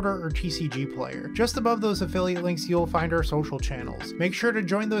 Card Hoarder, or TCG Player. Just above those affiliate links, you'll find our social channels. Make sure to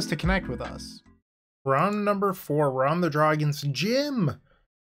join those to connect with us. Round number 4, we're on the draw against Jim.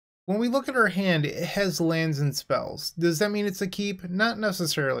 When we look at our hand, it has lands and spells. Does that mean it's a keep? Not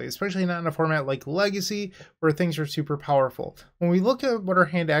necessarily, especially not in a format like Legacy, where things are super powerful. When we look at what our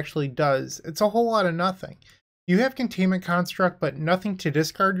hand actually does, it's a whole lot of nothing. You have Containment Construct, but nothing to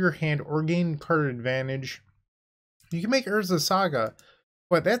discard your hand or gain card advantage. You can make Urza Saga,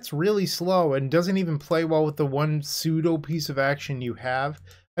 but that's really slow and doesn't even play well with the one pseudo piece of action you have.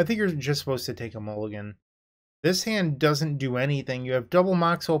 I think you're just supposed to take a mulligan. This hand doesn't do anything. You have double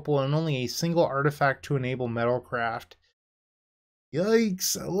Mox Opal and only a single artifact to enable Metalcraft.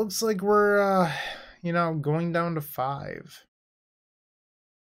 Yikes, it looks like we're, going down to 5.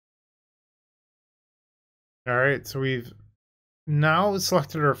 Alright, so we've now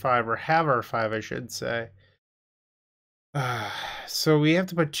selected our 5, or have our 5, I should say. So we have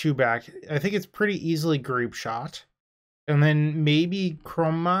to put 2 back. I think it's pretty easily Grape Shot. And then maybe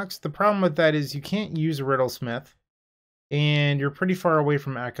Chrome Mox. The problem with that is you can't use Riddlesmith. And you're pretty far away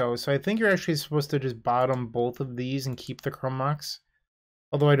from Echo. So I think you're actually supposed to just bottom both of these and keep the Chrome Mox.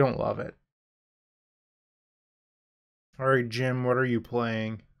 Although I don't love it. Alright, Jim, what are you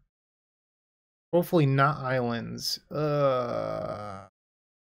playing? Hopefully not Islands. Don't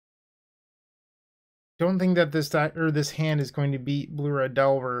think that this hand is going to beat Blue-Red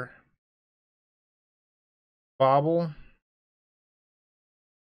Delver. Bobble.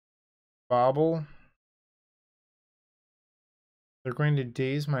 Bobble. They're going to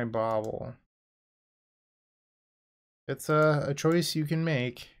daze my Bobble. It's a choice you can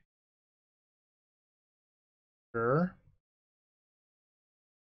make. Sure.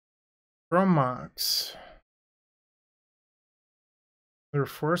 Chrome Mox. They're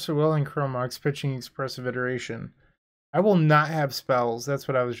Force of Will and Chrome Mox pitching Expressive Iteration. I will not have spells. That's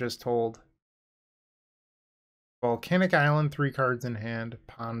what I was just told. Volcanic Island, 3 cards in hand.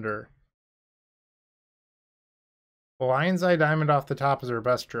 Ponder. Lion's Eye Diamond off the top is our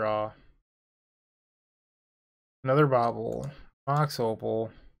best draw. Another Bobble. Mox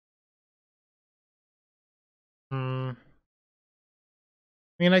Opal. I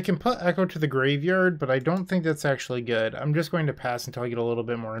mean, I can put Echo to the graveyard, but I don't think that's actually good. I'm just going to pass until I get a little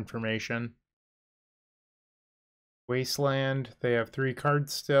bit more information. Wasteland. They have 3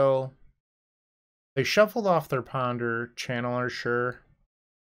 cards still. They shuffled off their Ponder. Channeler, sure.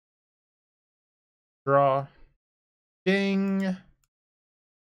 Draw. Ding.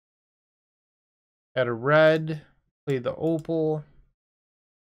 Add a red. Play the Opal.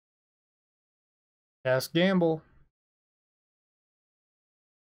 Cast Gamble.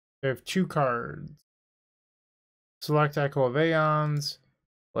 They have 2 cards. Select Echo of Aeons.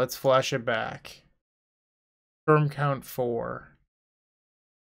 Let's flash it back. Storm count 4.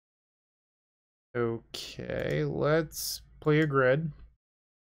 Okay, let's play a grid.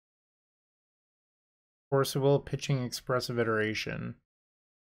 Force of Will, pitching Expressive Iteration.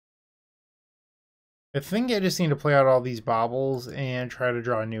 I think I just need to play out all these bobbles and try to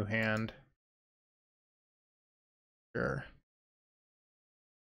draw a new hand. Sure.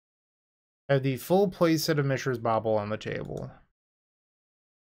 I have the full playset of Mishra's Bobble on the table.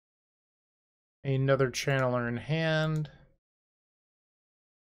 Another Channeler in hand.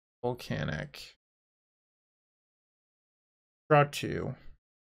 Volcanic. Draw 2.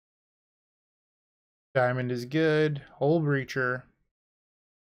 Diamond is good. Hole Breacher.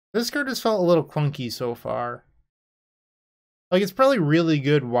 This card has felt a little clunky so far. Like, it's probably really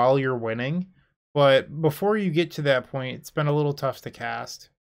good while you're winning, but before you get to that point, it's been a little tough to cast.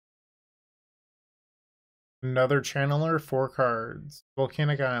 Another Channeler, 4 cards.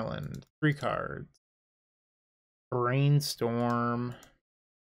 Volcanic Island, 3 cards. Brainstorm.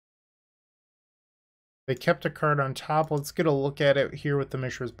 They kept a card on top. Let's get a look at it here with the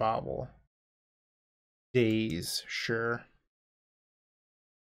Mishra's Bobble. Daze, sure.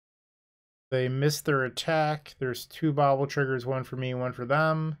 They missed their attack. There's 2 Bobble triggers, 1 for me, 1 for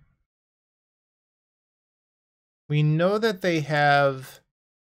them. We know that they have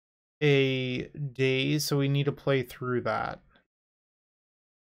a daze, so we need to play through that.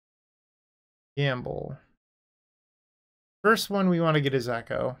 Gamble. First one we want to get is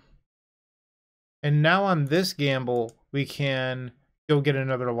Echo. And now on this gamble, we can go get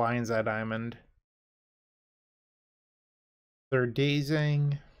another Lion's Eye Diamond. They're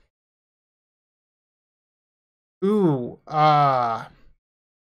dazing. Ooh, that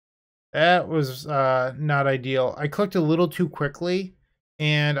was not ideal. I clicked a little too quickly,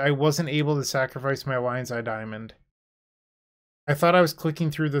 and I wasn't able to sacrifice my Lion's Eye Diamond. I thought I was clicking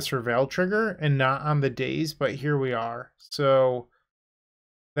through the Surveil trigger and not on the daze, but here we are. So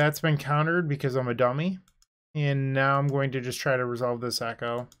that's been countered because I'm a dummy. And now I'm going to just try to resolve this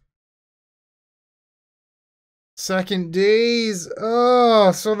Echo. Second days.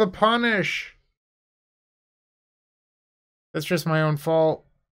 Oh, so the punish. That's just my own fault.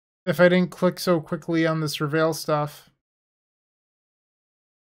 If I didn't click so quickly on the surveil stuff.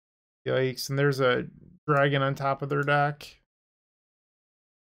 Yikes, and there's a dragon on top of their deck.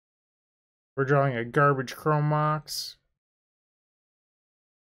 We're drawing a garbage Chrome Mox.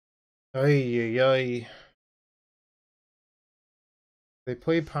 Ay, ay, ay. They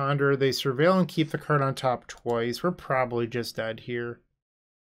play Ponder, they surveil and keep the card on top twice. We're probably just dead here.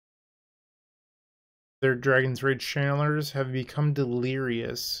 Their Dragon's Rage Channelers have become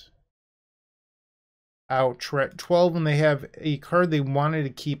delirious. Ouch, we're at 12 and they have a card they wanted to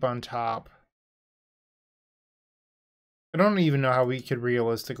keep on top. I don't even know how we could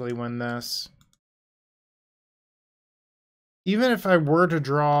realistically win this. Even if I were to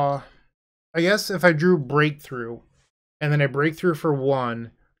draw, I guess if I drew Breakthrough, and then I break through for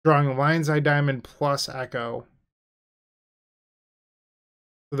 1, drawing Lion's Eye Diamond plus Echo.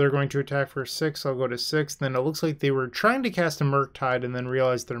 So they're going to attack for 6, I'll go to 6, then it looks like they were trying to cast a Murktide and then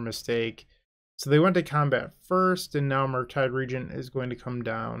realized their mistake. So they went to combat first, and now Murktide Regent is going to come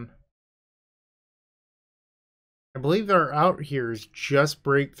down. I believe our out here is just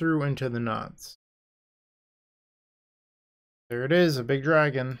Breakthrough into the nuts. There it is, a big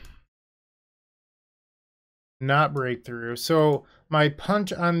dragon. Not Breakthrough. So my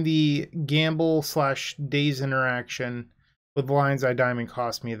punt on the gamble / days interaction with Lion's Eye Diamond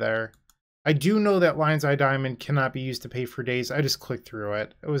cost me there. I do know that Lion's Eye Diamond cannot be used to pay for days. I just clicked through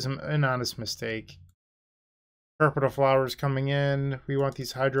it. It was an honest mistake. Carpet of Flowers coming in. We want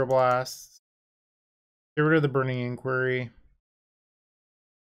these Hydroblasts. Get rid of the Burning Inquiry.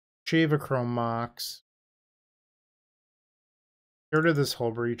 Shave a Chrome Mox. Get rid of this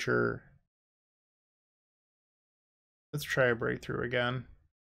Hull Breacher. Let's try a Breakthrough again.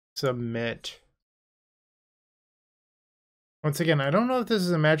 Submit. Once again, I don't know if this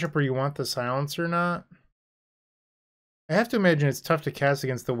is a matchup where you want the silence or not. I have to imagine it's tough to cast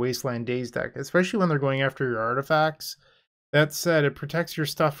against the Wasteland Daze deck, especially when they're going after your artifacts. That said, it protects your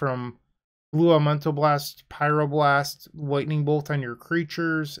stuff from Blue Elemental Blast, Pyroblast, Lightning Bolt on your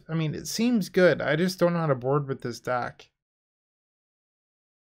creatures. I mean, it seems good. I just don't know how to board with this deck.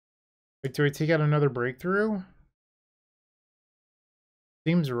 Wait, do I take out another Breakthrough?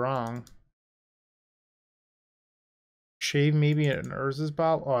 Seems wrong. Shave maybe an Urza's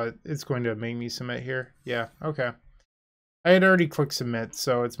Ball? Oh, it's going to make me submit here. Yeah, okay. I had already clicked submit,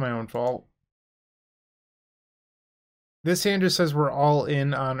 so it's my own fault. This hand just says we're all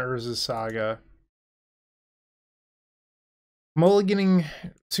in on Urza's Saga. Mulliganing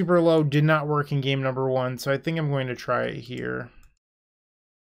super low did not work in game number 1, so I think I'm going to try it here.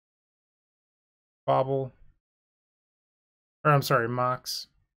 Bobble. Or I'm sorry, Mox.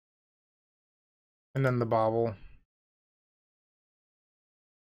 And then the Bobble.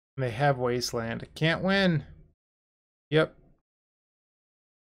 And they have Wasteland. Can't win. Yep.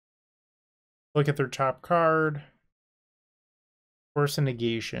 Look at their top card. Force a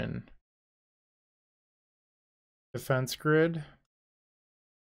Negation. Defense Grid.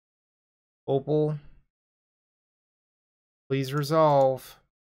 Opal. Please resolve.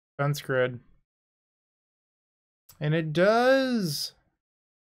 Defense Grid. And it does!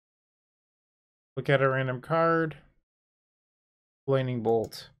 Look at a random card. Lightning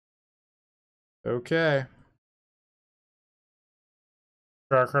Bolt. Okay.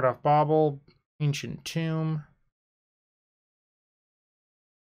 Draw a card off Bobble. Ancient Tomb.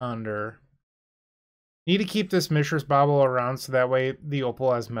 Under. Need to keep this Mishra's Bobble around so that way the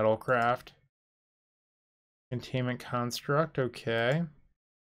Opal has Metalcraft. Containment Construct, okay.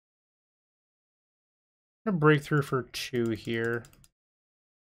 I'm gonna break through for 2 here.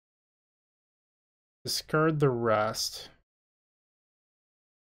 Discard the rest.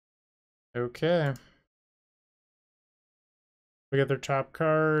 Okay. Look at their top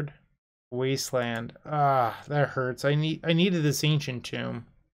card. Wasteland. Ah, that hurts. I needed this Ancient Tomb.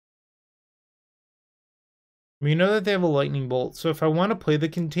 We know that they have a Lightning Bolt, so if I want to play the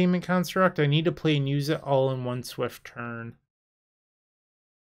Containment Construct, I need to play and use it all in one swift turn.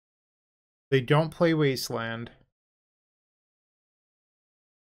 They don't play Wasteland.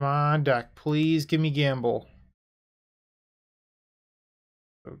 Come on, deck. Please give me Gamble.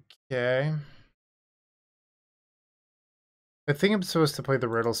 Okay. I think I'm supposed to play the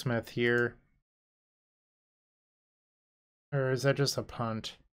Riddlesmith here. Or is that just a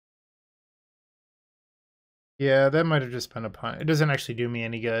punt? Yeah, that might have just been a punt. It doesn't actually do me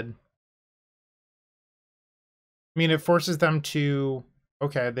any good. I mean, it forces them to...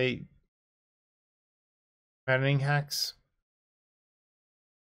 Okay, they... Maddening Hex.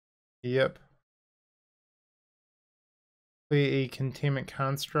 Yep. Play a Containment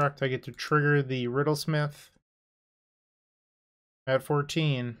Construct. I get to trigger the Riddlesmith at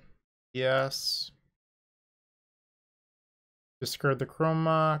 14. Yes. Discard the Chrome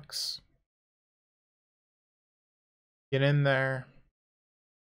Mox. Get in there.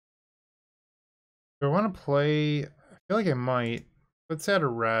 Do I want to play? I feel like I might. Let's add a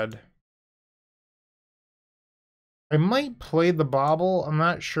red. I might play the Bauble. I'm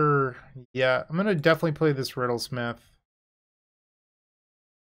not sure yet. I'm going to definitely play this Riddlesmith.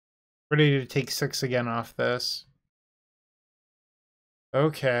 Ready to take 6 again off this.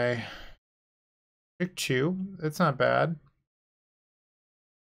 Okay. Pick 2. That's not bad.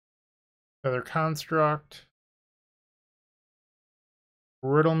 Another Construct.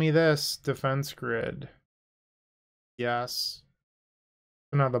 Riddle me this. Defense Grid. Yes.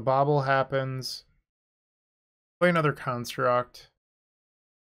 So now the Bauble happens. Play another Construct.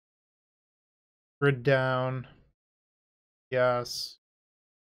 Grid down. Yes.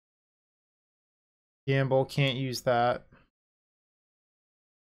 Gamble, can't use that.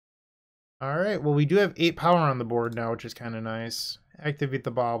 Alright, well we do have 8 power on the board now, which is kind of nice. Activate the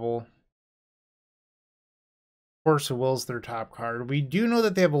Bauble. Force of Will's their top card. We do know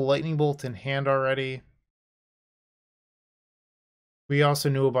that they have a Lightning Bolt in hand already. We also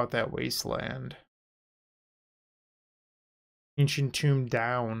knew about that Wasteland. Ancient Tomb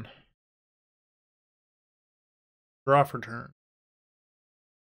down. Draw for turn.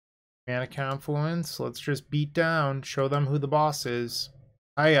 Mana Confluence. Let's just beat down. Show them who the boss is.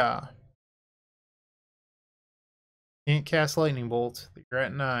 Hiya. Can't cast Lightning Bolt. You're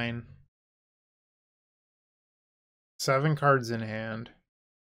at 9. 7 cards in hand.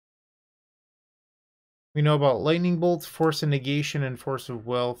 We know about Lightning Bolt, Force of Negation, and Force of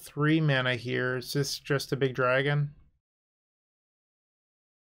Will. 3 mana here. Is this just a big dragon?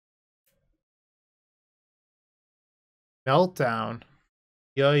 Meltdown.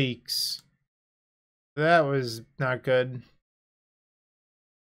 Yikes. That was not good.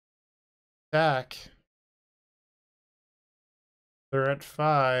 Attack. They're at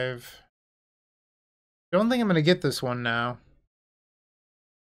 5. Don't think I'm going to get this one now.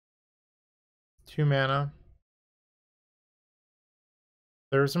 2 mana.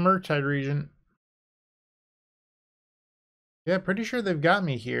 There's a Murktide Regent. Yeah, pretty sure they've got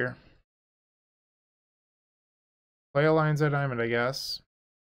me here. Play a Lion's Eye Diamond, I guess.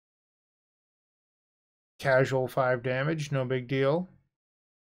 Casual 5 damage, no big deal.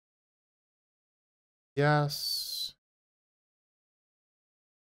 Yes.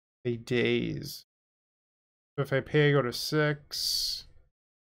 A daze. So if I pay, I go to 6.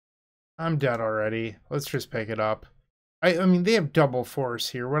 I'm dead already. Let's just pick it up. I mean, they have double force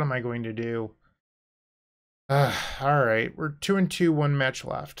here. What am I going to do? Alright, we're 2-2, 1 match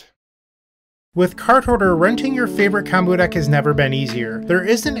left. With Card Hoarder, renting your favorite combo deck has never been easier. There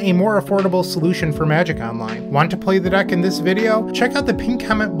isn't a more affordable solution for Magic Online. Want to play the deck in this video? Check out the pinned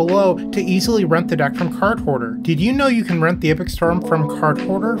comment below to easily rent the deck from Card Hoarder. Did you know you can rent the Epic Storm from Card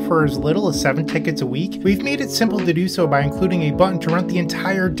Hoarder for as little as 7 tickets a week? We've made it simple to do so by including a button to rent the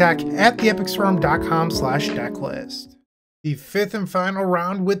entire deck at theepicstorm.com/decklist. The 5th and final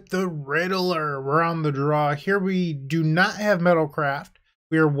round with the Riddler. We're on the draw. Here we do not have Metalcraft.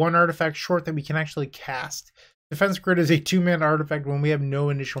 We are 1 artifact short that we can actually cast. Defense Grid is a 2-mana artifact when we have no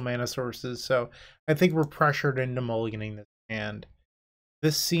initial mana sources, so I think we're pressured into mulliganing this hand.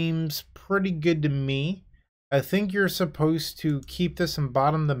 This seems pretty good to me. I think you're supposed to keep this and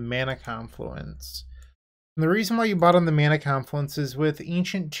bottom the Mana Confluence. And the reason why you bottom the Mana Confluence is with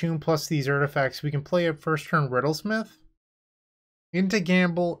Ancient Tomb plus these artifacts, we can play a first turn Riddlesmith into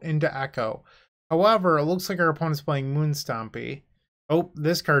Gamble, into Echo. However, it looks like our opponent's playing Moonstompy. Oh,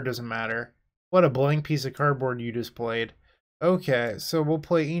 this card doesn't matter. What a blank piece of cardboard you just played. Okay, so we'll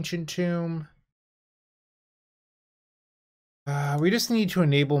play Ancient Tomb. We just need to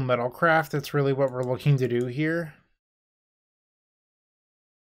enable Metalcraft. That's really what we're looking to do here.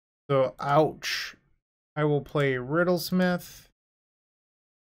 So, ouch. I will play Riddlesmith.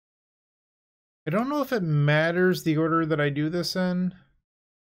 I don't know if it matters the order that I do this in.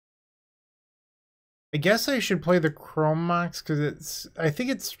 I guess I should play the Chrome Mox because I think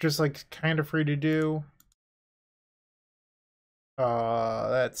it's just like kind of free to do.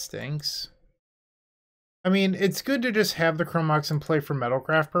 That stinks. I mean, it's good to just have the Chrome Mox and play for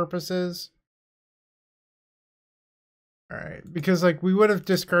Metalcraft purposes. Alright, because like we would have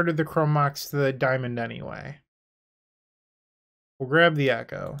discarded the Chrome Mox to the Diamond anyway. We'll grab the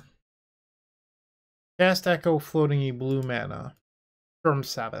Echo. Cast Echo, floating a blue mana. From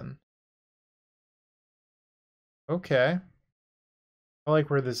 7. Okay. I like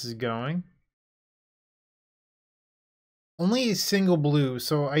where this is going. only a single blue,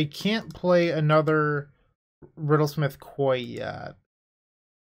 so I can't play another Riddlesmith quite yet.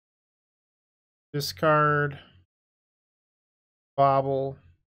 Discard. Bobble.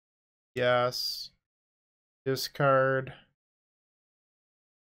 Yes. Discard.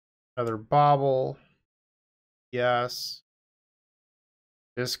 Another bobble. Yes.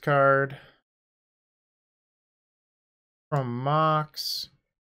 Discard. From Mox.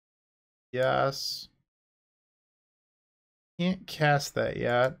 Yes. Can't cast that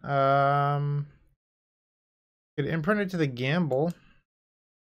yet. Could imprint it to the gamble.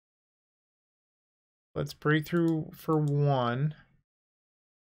 Let's break through for 1.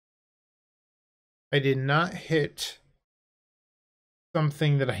 I did not hit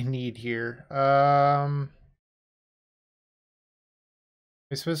something that I need here. I'm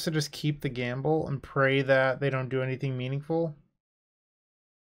supposed to just keep the gamble and pray that they don't do anything meaningful.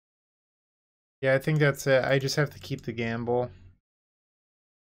 Yeah, I think that's it. I just have to keep the gamble.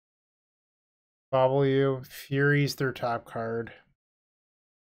 Bobble you. Fury's their top card.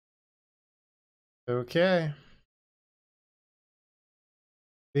 Okay.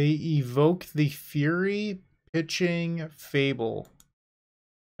 They evoke the Fury, pitching Fable.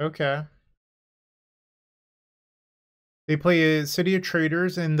 Okay. They play a City of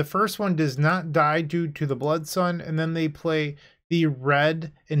Traders, and the first one does not die due to the Blood Sun, and then they play the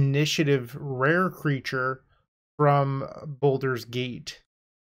red initiative rare creature from Boulder's Gate.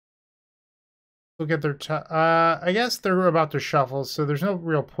 Look at their top. I guess they're about to shuffle, so there's no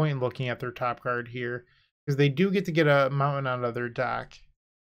real point in looking at their top card here, because they do get to get a mountain out of their deck.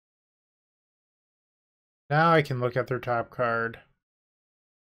 Now I can look at their top card.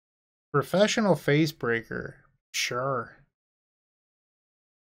 Professional Facebreaker. Sure.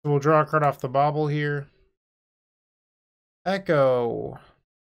 So we'll draw a card off the bobble here. Echo.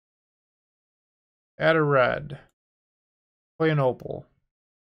 Add a red. Play an opal.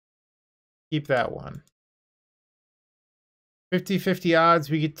 Keep that one. 50-50 odds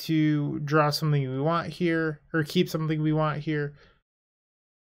we get to draw something we want here, or keep something we want here.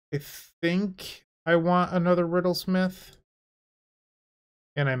 I think I want another Riddlesmith.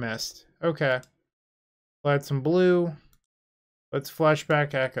 And I missed. Okay. We'll add some blue. Let's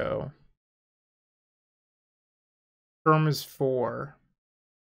flashback Echo. Term is 4.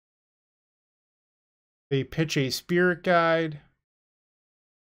 They pitch a Spirit Guide.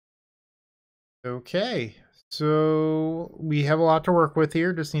 Okay. So we have a lot to work with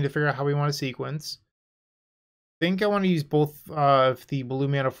here. Just need to figure out how we want to sequence. I think I want to use both of the blue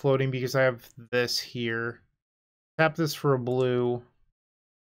mana floating because I have this here. Tap this for a blue.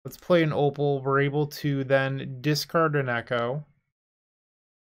 Let's play an opal. We're able to then discard an Echo.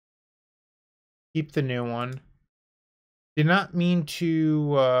 Keep the new one. Did not mean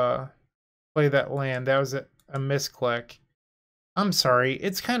to play that land. That was a misclick. I'm sorry.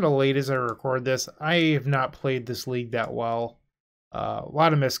 It's kind of late as I record this. I have not played this league that well. A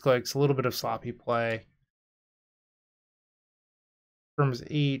lot of misclicks, a little bit of sloppy play. Storm's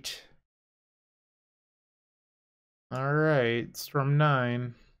 8. Alright, Storm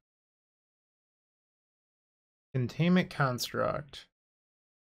 9. Containment Construct.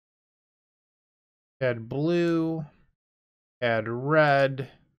 Add blue. Add red.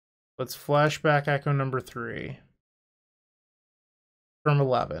 Let's flashback Echo number 3. From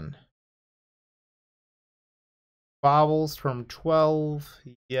 11. Bobbles from 12.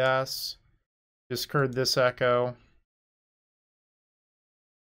 Yes. Discard this Echo.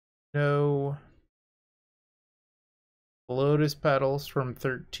 No. Lotus Petals from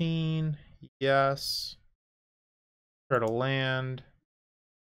 13. Yes. Try to land.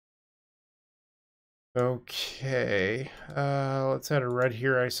 Okay. Let's add a red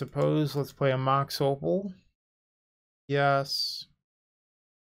here, I suppose. Let's play a Mox Opal. Yes.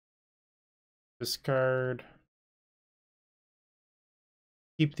 Discard.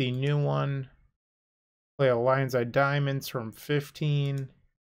 Keep the new one. Play a Lion's Eye Diamonds from 15.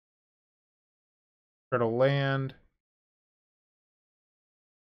 Try to land.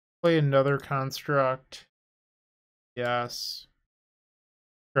 Play another Construct. Yes.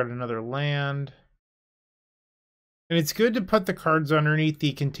 Got another land. And it's good to put the cards underneath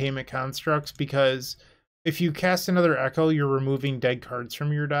the Containment Constructs because if you cast another Echo, you're removing dead cards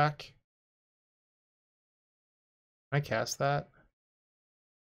from your deck. Can I cast that?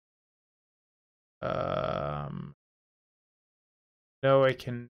 No, I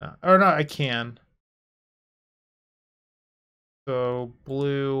can. Oh, no, I can. So,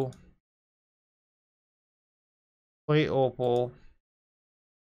 blue. Play opal.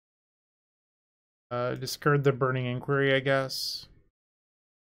 Discard the Burning Inquiry, I guess.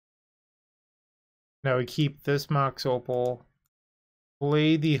 Now we keep this Mox Opal,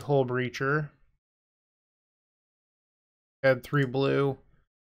 play the Hull Breacher, add 3 blue,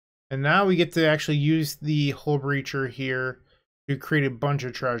 and now we get to actually use the Hull Breacher here to create a bunch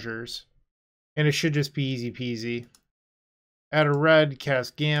of treasures. And it should just be easy peasy. Add a red,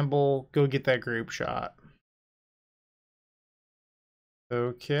 cast Gamble, go get that Grape Shot.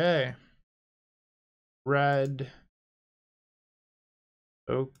 Okay. Red.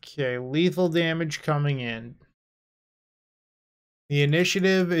 Okay, lethal damage coming in. The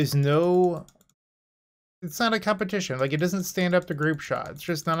initiative is it's not a competition. Like, it doesn't stand up to Grape Shot. It's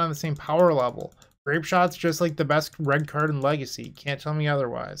just not on the same power level. Grape Shot's just like the best red card in Legacy. Can't tell me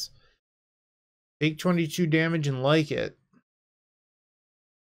otherwise. Take 22 damage and like it.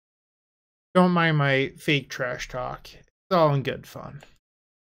 Don't mind my fake trash talk. It's all in good fun.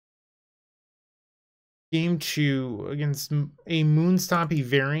 Game 2 against a Moonstompy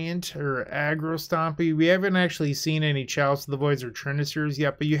variant or Aggro Stompy. We haven't actually seen any Chalice of the Voids or Trinisaurs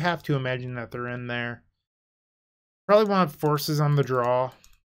yet, but you have to imagine that they're in there. Probably want forces on the draw.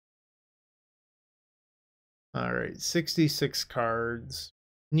 Alright, 66 cards.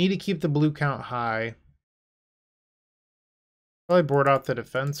 Need to keep the blue count high. Probably board out the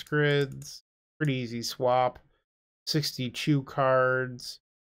defense grids. Pretty easy swap. 62 cards.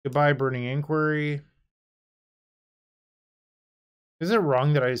 Goodbye, Burning Inquiry. Is it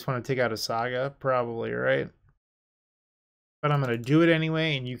wrong that I just want to take out a Saga? Probably, right? But I'm going to do it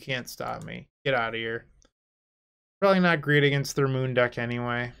anyway, and you can't stop me. Get out of here. Probably not great against their Moon deck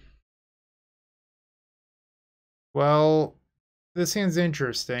anyway. Well, this hand's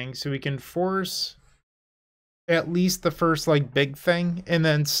interesting. So we can force at least the first, like, big thing, and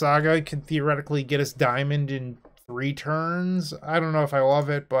then Saga could theoretically get us Diamond in 3 turns. I don't know if I love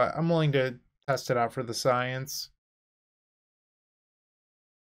it, but I'm willing to test it out for the science.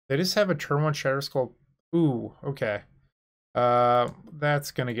 They just have a turn 1 Shatter Skull. Ooh, okay.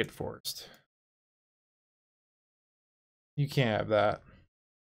 That's gonna get forced. You can't have that.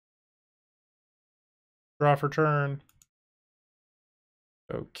 Draw for turn.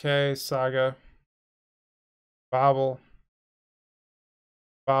 Okay, Saga. Bobble.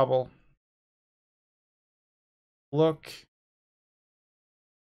 Bobble. Look.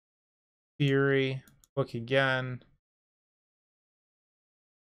 Fury. Look again.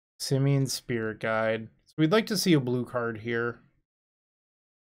 Simian Spirit Guide. So we'd like to see a blue card here.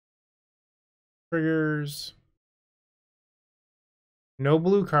 Triggers. No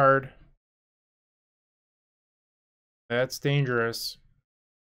blue card. That's dangerous.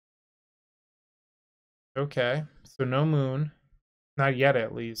 Okay, so no moon. Not yet,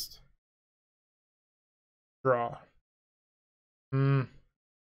 at least. Draw.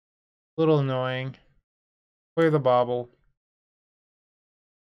 Little annoying. Play the bobble.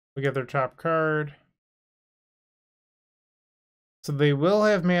 Look at their top card. So they will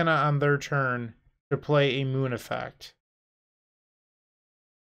have mana on their turn to play a moon effect.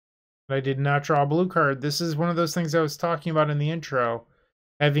 But I did not draw a blue card. This is one of those things I was talking about in the intro.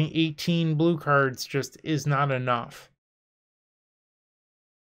 Having 18 blue cards just is not enough.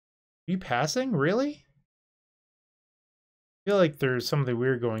 Are you passing? Really? I feel like there's something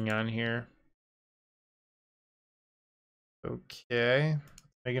weird going on here. Okay.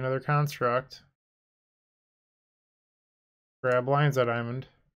 Make another construct. Grab Lion's Eye Diamond.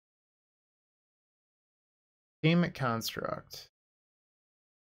 Containment Construct.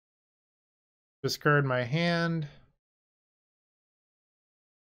 Discard my hand.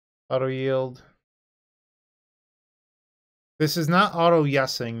 Auto yield. This is not auto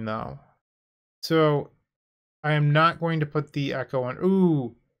yesing though. So I am not going to put the echo on.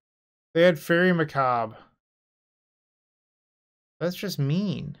 Ooh, they had Fairy Macabre. That's just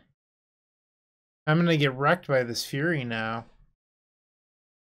mean. I'm gonna get wrecked by this Fury now.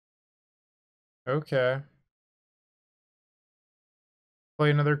 Okay.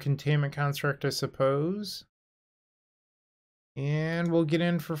 Play another Containment Construct, I suppose. And we'll get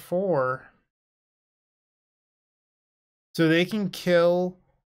in for 4. So they can kill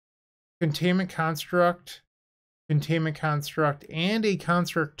Containment Construct, and a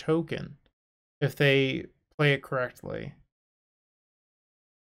Construct token if they play it correctly.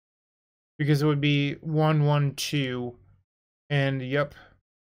 Because it would be 1/1/2. And yep,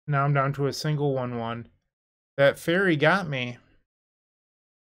 now I'm down to a single 1/1. That Fairy got me.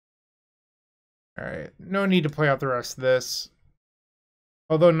 Alright, no need to play out the rest of this.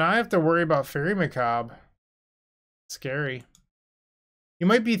 Although now I have to worry about Fairy Macabre. Scary. You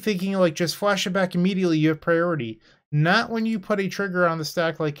might be thinking, like, just flash it back immediately, you have priority. Not when you put a trigger on the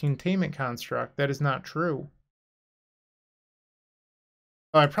stack like Containment Construct. That is not true.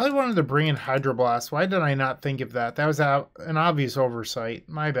 Oh, I probably wanted to bring in Hydroblast. Why did I not think of that? That was an obvious oversight.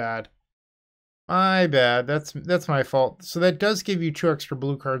 My bad. My bad. That's my fault. So that does give you 2 extra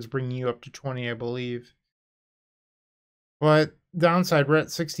blue cards, bringing you up to 20, I believe. But downside, we're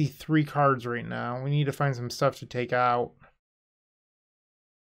at 63 cards right now. We need to find some stuff to take out.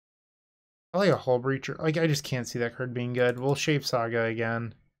 Probably a Hull Breacher. Like, I just can't see that card being good. We'll Shape Saga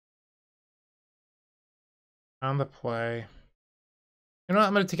again. On the play. You know what?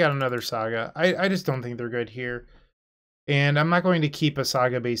 I'm going to take out another Saga. I just don't think they're good here. And I'm not going to keep a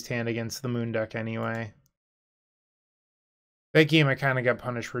Saga-based hand against the Moon deck anyway. That game, I kind of got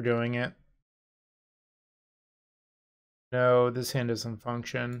punished for doing it. No, this hand doesn't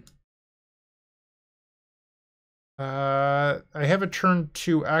function. I have a turn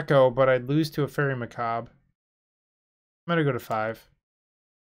 2 Echo, but I'd lose to a Fairy Macabre. I'm going to go to 5.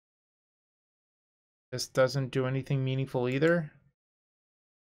 This doesn't do anything meaningful either.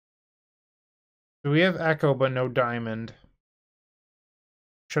 So we have Echo, but no Diamond.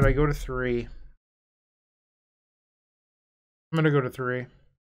 Should I go to 3? I'm going to go to 3.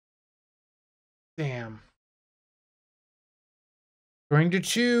 Damn. Going to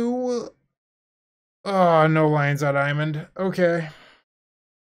 2. Oh, no Lions on Diamond. Okay.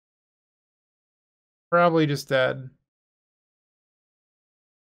 Probably just dead.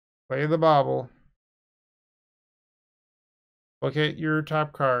 Play the bauble. Look at your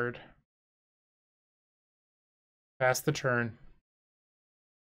top card. Pass the turn.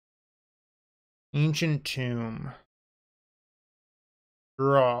 Ancient Tomb.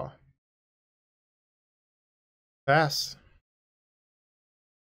 Draw. Pass.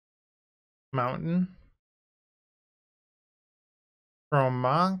 Mountain. Chrome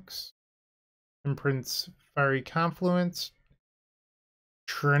Mox. Imprints Fiery Confluence.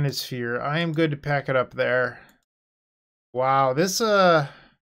 Tronisokay. I am good to pack it up there. Wow, this I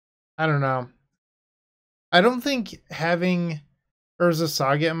don't know. I don't think having Urza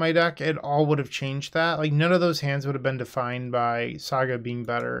Saga in my deck at all would have changed that. Like, none of those hands would have been defined by Saga being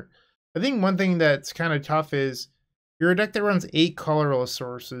better. I think one thing that's kind of tough is you're a deck that runs 8 colorless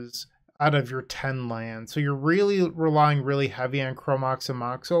sources out of your 10 lands. So you're really relying really heavy on Chromox and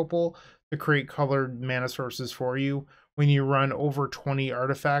Mox Opal to create colored mana sources for you when you run over 20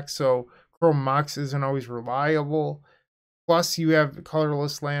 artifacts. So Chromox isn't always reliable. Plus you have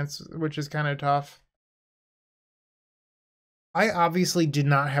colorless lands, which is kind of tough. I obviously did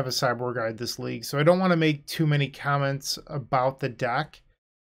not have a Cyborg Guide this league, so I don't want to make too many comments about the deck.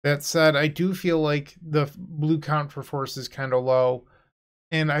 That said, I do feel like the blue count for force is kind of low.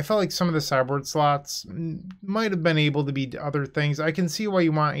 And I felt like some of the sideboard slots might have been able to be other things. I can see why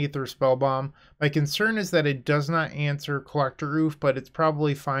you want Aether Spellbomb. My concern is that it does not answer Collector Roof, but it's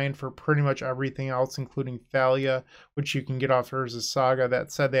probably fine for pretty much everything else, including Thalia, which you can get off Urza Saga.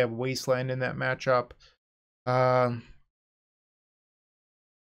 That said, they have Wasteland in that matchup. I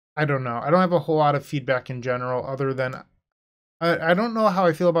don't know. I don't have a whole lot of feedback in general other than I don't know how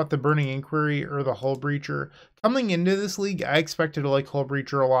I feel about the Burning Inquiry or the Hull Breacher. Coming into this league, I expected to like Hull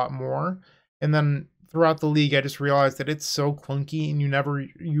Breacher a lot more. And then throughout the league, I just realized that it's so clunky and you never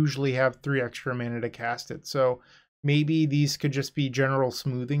usually have 3 extra mana to cast it. So maybe these could just be general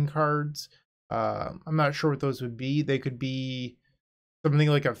smoothing cards. I'm not sure what those would be. They could be something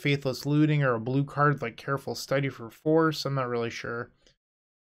like a Faithless Looting or a blue card like Careful Study for Force. I'm not really sure.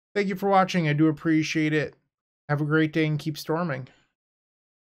 Thank you for watching. I do appreciate it. Have a great day and keep storming.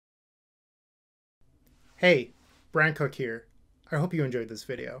 Hey, Bryant Cook here. I hope you enjoyed this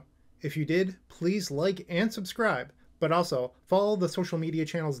video. If you did, please like and subscribe, but also follow the social media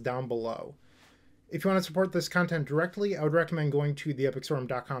channels down below. If you want to support this content directly, I would recommend going to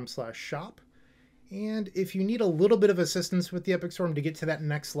theepicstorm.com/shop. And if you need a little bit of assistance with the Epic Storm to get to that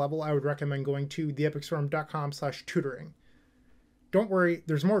next level, I would recommend going to theepicstorm.com/tutoring. Don't worry,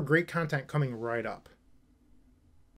 there's more great content coming right up.